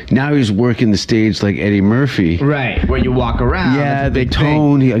life. Now he's working the stage like Eddie Murphy. Right, where you walk around. Yeah, That's a the big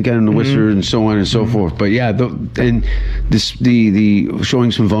tone, thing. he got in the whisper and so on and so forth. But yeah, and the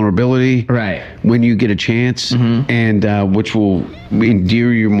showing some vulnerability. Right. When you get a chance, and which will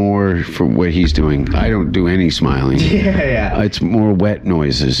endear you more for what he's doing. I don't do any smiling. Yeah. It's more wet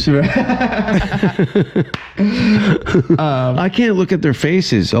noises. I can't look at their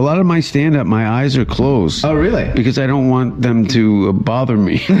faces. A lot of my stand-up, my eyes are closed. Oh, really? Because I don't want them to bother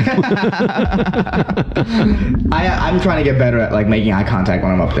me. I'm trying to get better at like making eye contact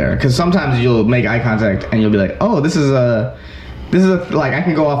when I'm up there, because sometimes you'll make eye contact and you'll be like, oh, this is a like, I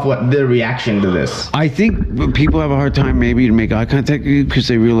can go off what their reaction to this. I think people have a hard time maybe to make eye contact with you because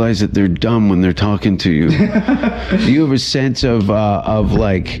they realize that they're dumb when they're talking to you. You have a sense of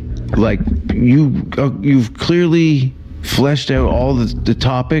like you've clearly fleshed out all the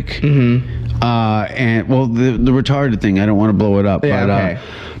topic. And well, the retarded thing, I don't want to blow it up. Yeah, but, okay.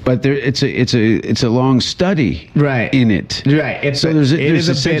 But it's a long study, Right. in it. Right. So there's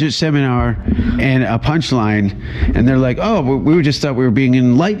a seminar and a punchline, and they're like, "Oh, we just thought we were being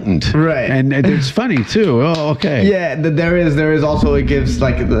enlightened." Right. And it's funny too. Oh, okay. Yeah, there is also, it gives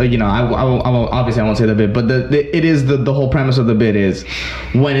like, I won't, obviously I won't say the bit, but it is the whole premise of the bit is,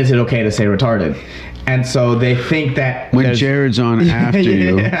 when is it okay to say retarded? And so they think that When Jared's on after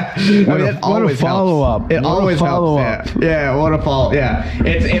you, what a follow up! It always helps. Yeah, what a follow. Yeah,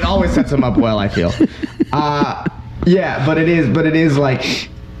 it always sets them up well, I feel. Yeah, but it is like,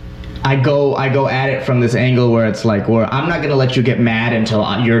 I go at it from this angle where it's like, where I'm not gonna let you get mad until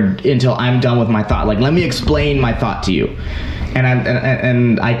I'm done with my thought. Like, let me explain my thought to you. And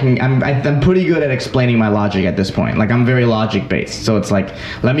I'm pretty good at explaining my logic at this point. Like, I'm very logic based. So it's like,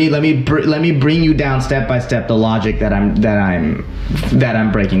 let me bring you down step by step the logic that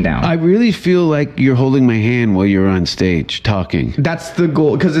I'm breaking down. I really feel like you're holding my hand while you're on stage talking. That's the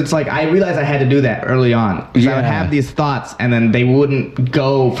goal, because it's like, I realized I had to do that early on. I would have these thoughts, and then they wouldn't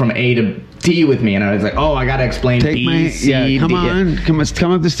go from A to D with me, and I was like, oh, I gotta explain B, C, come D. on, come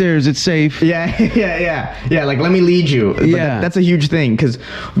up the stairs. It's safe. Yeah. Like, let me lead you. But that's a huge thing, because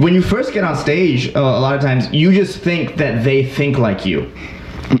when you first get on stage, a lot of times you just think that they think like you.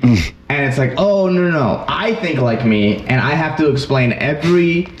 And it's like, oh, no, I think like me, and I have to explain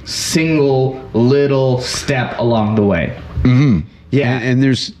every single little step along the way. Yeah. And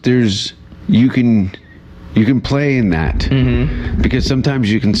there's you can play in that, because sometimes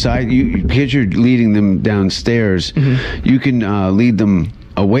you can because you're leading them downstairs, you can lead them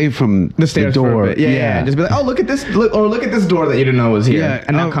away from the stairs door. For a bit. Yeah. Just be like, oh, look at this door that you didn't know was here. Yeah,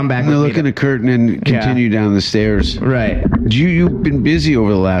 and now come back. Now look in a curtain and continue down the stairs. Right. You've been busy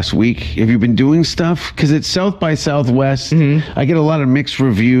over the last week. Have you been doing stuff? Because it's South by Southwest. I get a lot of mixed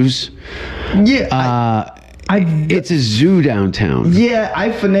reviews. Yeah. It's a zoo downtown. Yeah, I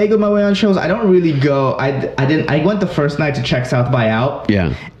finagled my way on shows. I don't really go. I went the first night to check South by Out.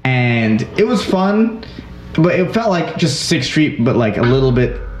 Yeah. And it was fun, but it felt like just 6th Street, but like a little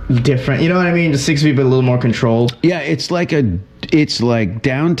bit different. You know what I mean? Just 6th Street, but a little more controlled. Yeah, it's like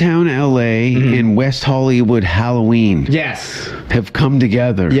downtown LA and West Hollywood Halloween. Yes. Have come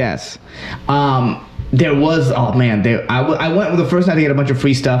together. Yes. There was, I went the first night to get a bunch of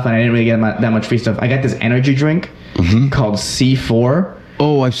free stuff, and I didn't really get that much free stuff. I got this energy drink called C4.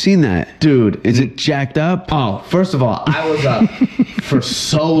 Oh, I've seen that. Dude. Is it jacked up? Oh, first of all, I was up for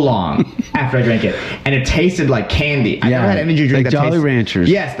so long after I drank it, and it tasted like candy. I never had energy drink like Jolly Ranchers.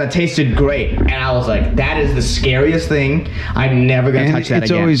 Yes, that tasted great, and I was like, that is the scariest thing. I'm never going to touch that again.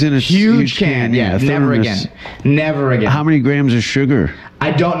 It's always in a huge can. Yeah, never again. Never again. How many grams of sugar? I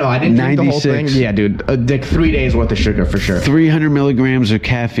don't know. I didn't drink the whole thing. Yeah, dude. Like 3 days worth of sugar for sure. 300 milligrams of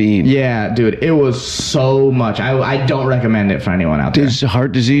caffeine. Yeah, dude. It was so much. I don't recommend it for anyone out there. Does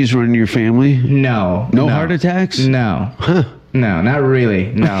heart disease run in your family? No. No heart attacks? No. Huh. No, not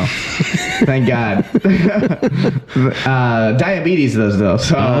really. No. Thank God. Diabetes does, though.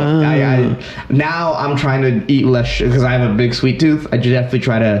 So now I'm trying to eat less because I have a big sweet tooth. I definitely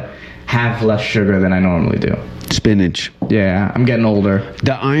try to have less sugar than I normally do. Spinach. Yeah, I'm getting older.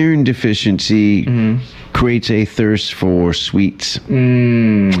 The iron deficiency creates a thirst for sweets.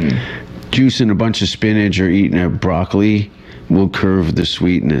 Juicing a bunch of spinach or eating a broccoli will curve the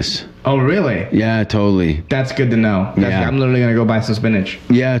sweetness. Oh, really? Yeah, totally. That's good to know. Yeah. I'm literally gonna go buy some spinach.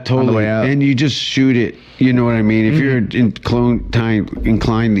 Yeah, totally. way out. And you just shoot it. You know what I mean? If you're inclined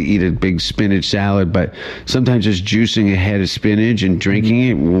to eat a big spinach salad, but sometimes just juicing a head of spinach and drinking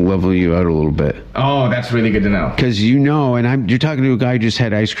it will level you out a little bit. Oh, that's really good to know. Because you're talking to a guy who just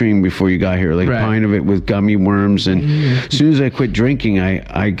had ice cream before you got here, like Right. a pint of it with gummy worms. And as soon as I quit drinking,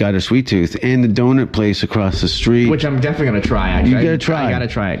 I got a sweet tooth. And the donut place across the street. Which I'm definitely gonna try. Actually, You gotta try. I gotta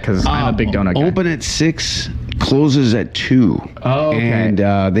try it because I'm a big donut guy. Open at 6, closes at 2. Oh, okay.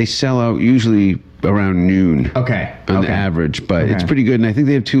 And they sell out usually around noon. Okay. On average, but it's Okay. pretty good. And I think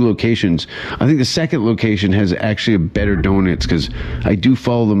they have 2 locations. I think the second location has actually a better donuts because I do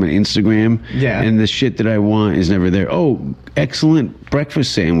follow them on Instagram. Yeah. And the shit that I want is never there. Oh, excellent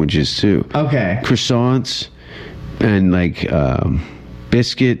breakfast sandwiches too. Okay. Croissants and like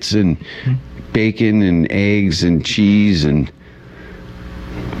biscuits and bacon and eggs and cheese, and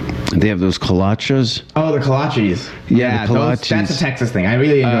they have those kolaches. Oh, the kolaches. Yeah, the those- kolaches. that's a Texas thing. I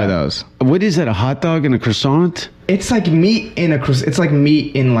really enjoy those. What is that? A hot dog and a croissant? It's like meat in It's like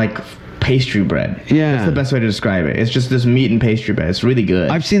meat in like pastry bread. Yeah. That's the best way to describe it. It's just this meat and pastry bread. It's really good.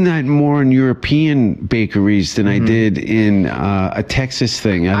 I've seen that more in European bakeries than I did in a Texas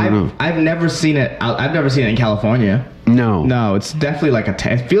thing. I don't know. I've never seen it. I've never seen it in California. No. No, it's definitely like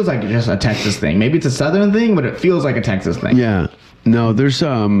it feels like just a Texas thing. Maybe it's a Southern thing, but it feels like a Texas thing. Yeah. No, there's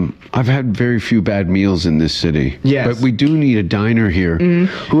I've had very few bad meals in this city. Yes. But we do need a diner here.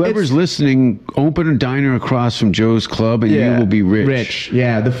 Whoever's listening, open a diner across from Joe's Club and you will be rich.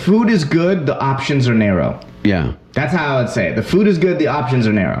 Yeah, the food is good, the options are narrow. Yeah. That's how I would say it. The food is good, the options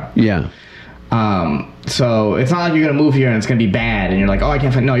are narrow. Yeah. So it's not like you're gonna move here and it's gonna be bad and you're like, oh, I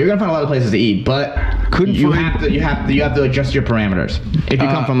can't find. No, you're gonna find a lot of places to eat, but you have to adjust your parameters if you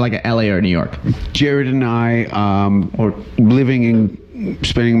come from like a LA or New York. Jared and I or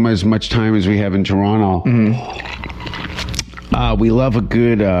spending as much time as we have in Toronto. We love a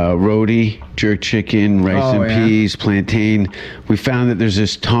good roti, jerk chicken, rice and peas, plantain. We found that there's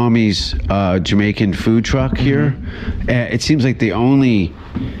this Tommy's Jamaican food truck here. It seems like the only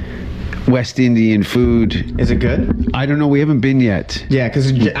West Indian food. Is it good? I don't know. We haven't been yet. Yeah,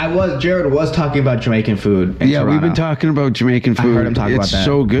 because Jared was talking about Jamaican food in Toronto. We've been talking about Jamaican food. I heard him talk about that. It's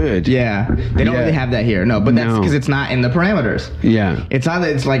so good. Yeah, they don't really have that here. No, but that's because it's not in the parameters. Yeah, it's not.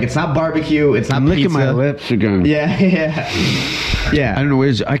 It's not barbecue. It's not. I'm licking pizza. my lips again. Yeah. I don't know.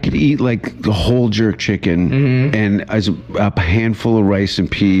 I could eat like the whole jerk chicken and as a handful of rice and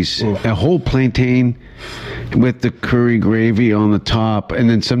peas, a whole plantain with the curry gravy on the top, and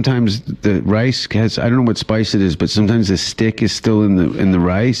then sometimes the rice has, I don't know what spice it is, but sometimes the stick is still in the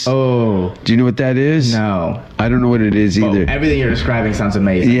rice. Oh, do you know what that is? No, I don't know what it is either. Everything you're describing sounds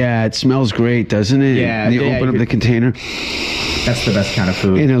amazing. Yeah, it smells great, doesn't it? Yeah, and you open up the container. That's the best kind of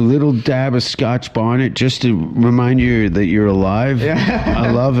food. And a little dab of Scotch bonnet just to remind you that you're alive. Yeah.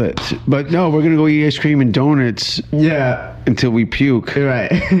 I love it. But no, we're gonna go eat ice cream and donuts. Yeah. Until we puke.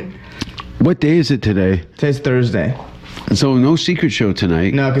 Right. What day is it today? Today's Thursday. So no Secret Show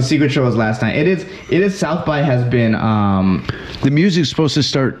tonight. No, because Secret Show was last night. It is South by has been the music's supposed to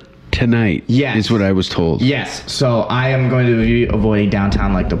start tonight. Yes. Is what I was told. Yes. So I am going to be avoiding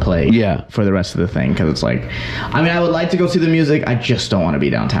downtown like the plague. Yeah. For the rest of the thing, because it's like, I mean, I would like to go see the music. I just don't want to be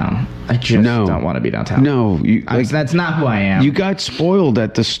downtown. I just don't want to be downtown. No, that's not who I am. You got spoiled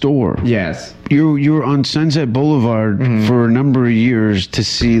at the store. Yes. You were on Sunset Boulevard for a number of years to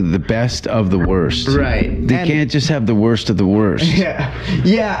see the best of the worst. Right. They can't just have the worst of the worst. Yeah.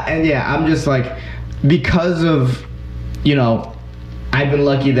 I'm just like, because of, I've been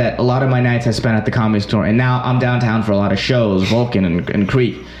lucky that a lot of my nights I spent at the Comedy Store, and now I'm downtown for a lot of shows, Vulcan and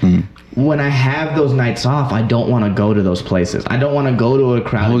Creek. When I have those nights off, I don't want to go to those places. I don't want to go to a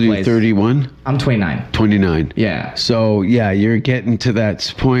crowded place. How old are you, 31? I'm 29. 29. Yeah. So, yeah, you're getting to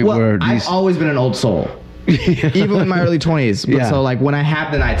that point where... I've always been an old soul. Even in my early 20s. But so, like, when I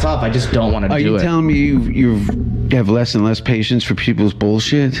have the nights off, I just don't want to do it. Are you telling me you have less and less patience for people's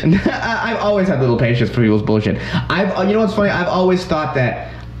bullshit? I've always had little patience for people's bullshit. You know what's funny? I've always thought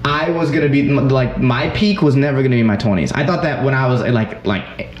that I was gonna be like, my peak was never gonna be my 20s. I thought that when I was like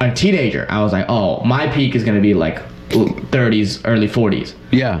a teenager, I was like, oh, my peak is gonna be like 30s, early 40s.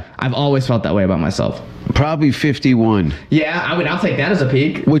 Yeah. I've always felt that way about myself. Probably 51. Yeah, I mean, I'll take that as a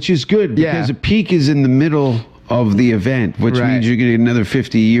peak. Which is good because a peak is in the middle of the event, which Right. means you get another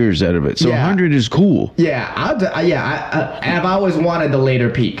 50 years out of it. So Yeah. 100 is cool. Yeah, I've always wanted the later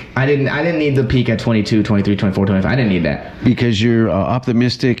peak. I didn't need the peak at 22, 23, 24, 25. I didn't need that. Because you're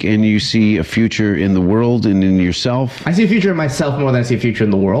optimistic and you see a future in the world and in yourself. I see a future in myself more than I see a future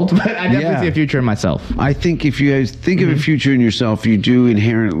in the world, but I definitely Yeah. see a future in myself. I think if you guys think of a future in yourself, you do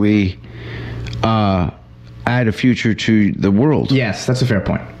inherently add a future to the world. Yes, that's a fair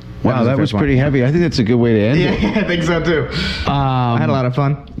point. Wow, that was pretty heavy. I think that's a good way to end it. Yeah, I think so too. I had a lot of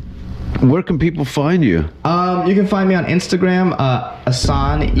fun. Where can people find you? You can find me on Instagram,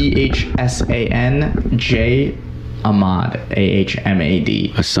 Ehsan, EHSAN, Ahmad,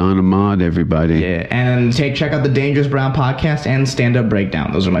 AHMAD. Ehsan Ahmad, everybody. Yeah, and check out the Dangerous Brown podcast and Stand Up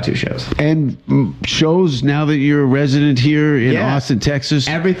Breakdown. Those are my two shows. And shows now that you're a resident here in Yeah. Austin, Texas.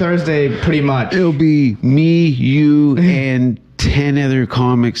 Every Thursday, pretty much. It'll be me, you, and 10 other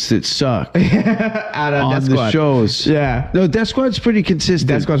comics that suck Out of on Death the Squad. shows. Yeah. No, Death Squad's pretty consistent.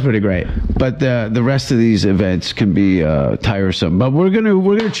 Death Squad's pretty great. But the rest of these events can be tiresome. But we're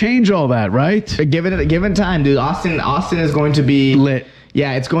gonna change all that, right? Given time, dude. Austin is going to be Lit.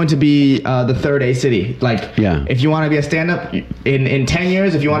 Yeah, it's going to be the third A city. Like, Yeah. if you want to be a stand-up in 10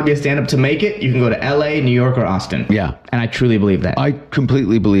 years, if you want to be a stand-up to make it, you can go to LA, New York, or Austin. Yeah. And I truly believe that. I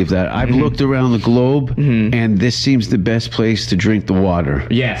completely believe that. I've looked around the globe, and this seems the best place to drink the water.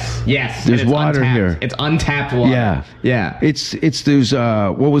 Yes. There's And it's water untapped. here. It's untapped water. Yeah. It's those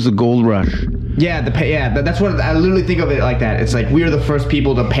what was the gold rush? Yeah, that's what I literally think of it like that. It's like we were the first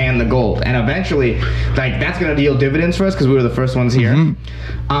people to pan the gold, and eventually, like that's gonna yield dividends for us because we were the first ones here.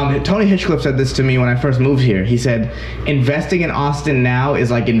 Tony Hitchcliffe said this to me when I first moved here. He said, "Investing in Austin now is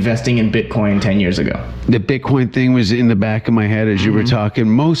like investing in Bitcoin 10 years ago." The Bitcoin thing was in the back of my head as you were talking,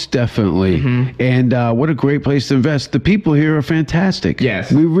 most definitely. And what a great place to invest. The people here are fantastic.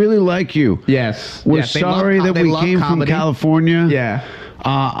 Yes. We really like you. Yes. We're Yes, they love sorry that they we love came from comedy. California. Yeah.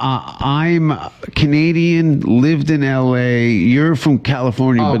 I'm Canadian, lived in LA. You're from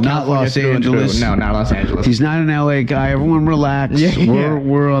California, but not California Los through and through. Angeles. No, not Los Angeles. He's not an LA guy. Everyone relax. Yeah.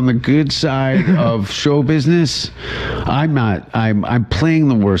 We're on the good side of show business. I'm not. I'm playing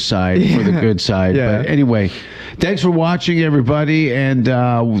the worst side for the good side. Yeah. But anyway, thanks for watching, everybody. And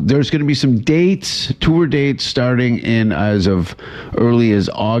there's going to be some dates, tour dates, starting in as of early as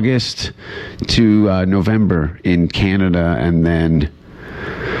August to November in Canada, and then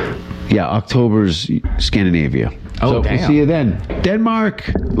October's Scandinavia. Oh, so damn. we'll see you then. Denmark,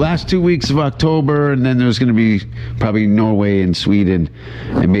 last 2 weeks of October, and then there's going to be probably Norway and Sweden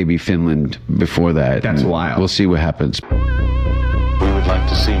and maybe Finland before that. That's And wild. We'll see what happens. We would like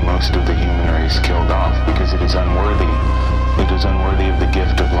to see most of the human race killed off because it is unworthy. It is unworthy of the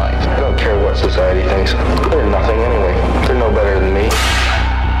gift of life. I don't care what society thinks. They're nothing anyway. They're no better than me.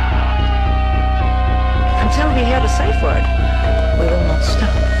 Until we hear the safe word, we will not stop.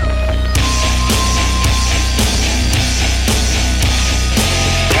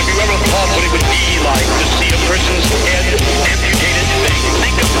 Have you ever thought what it would be like to see a person's head amputated?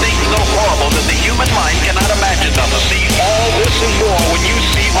 Think of things so horrible that the human mind cannot imagine them. See all this and more when you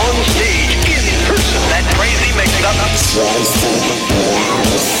see on stage, in person, that crazy mix-up.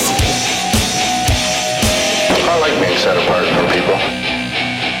 I like being set apart from people.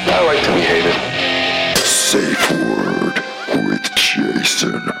 I like to be hated.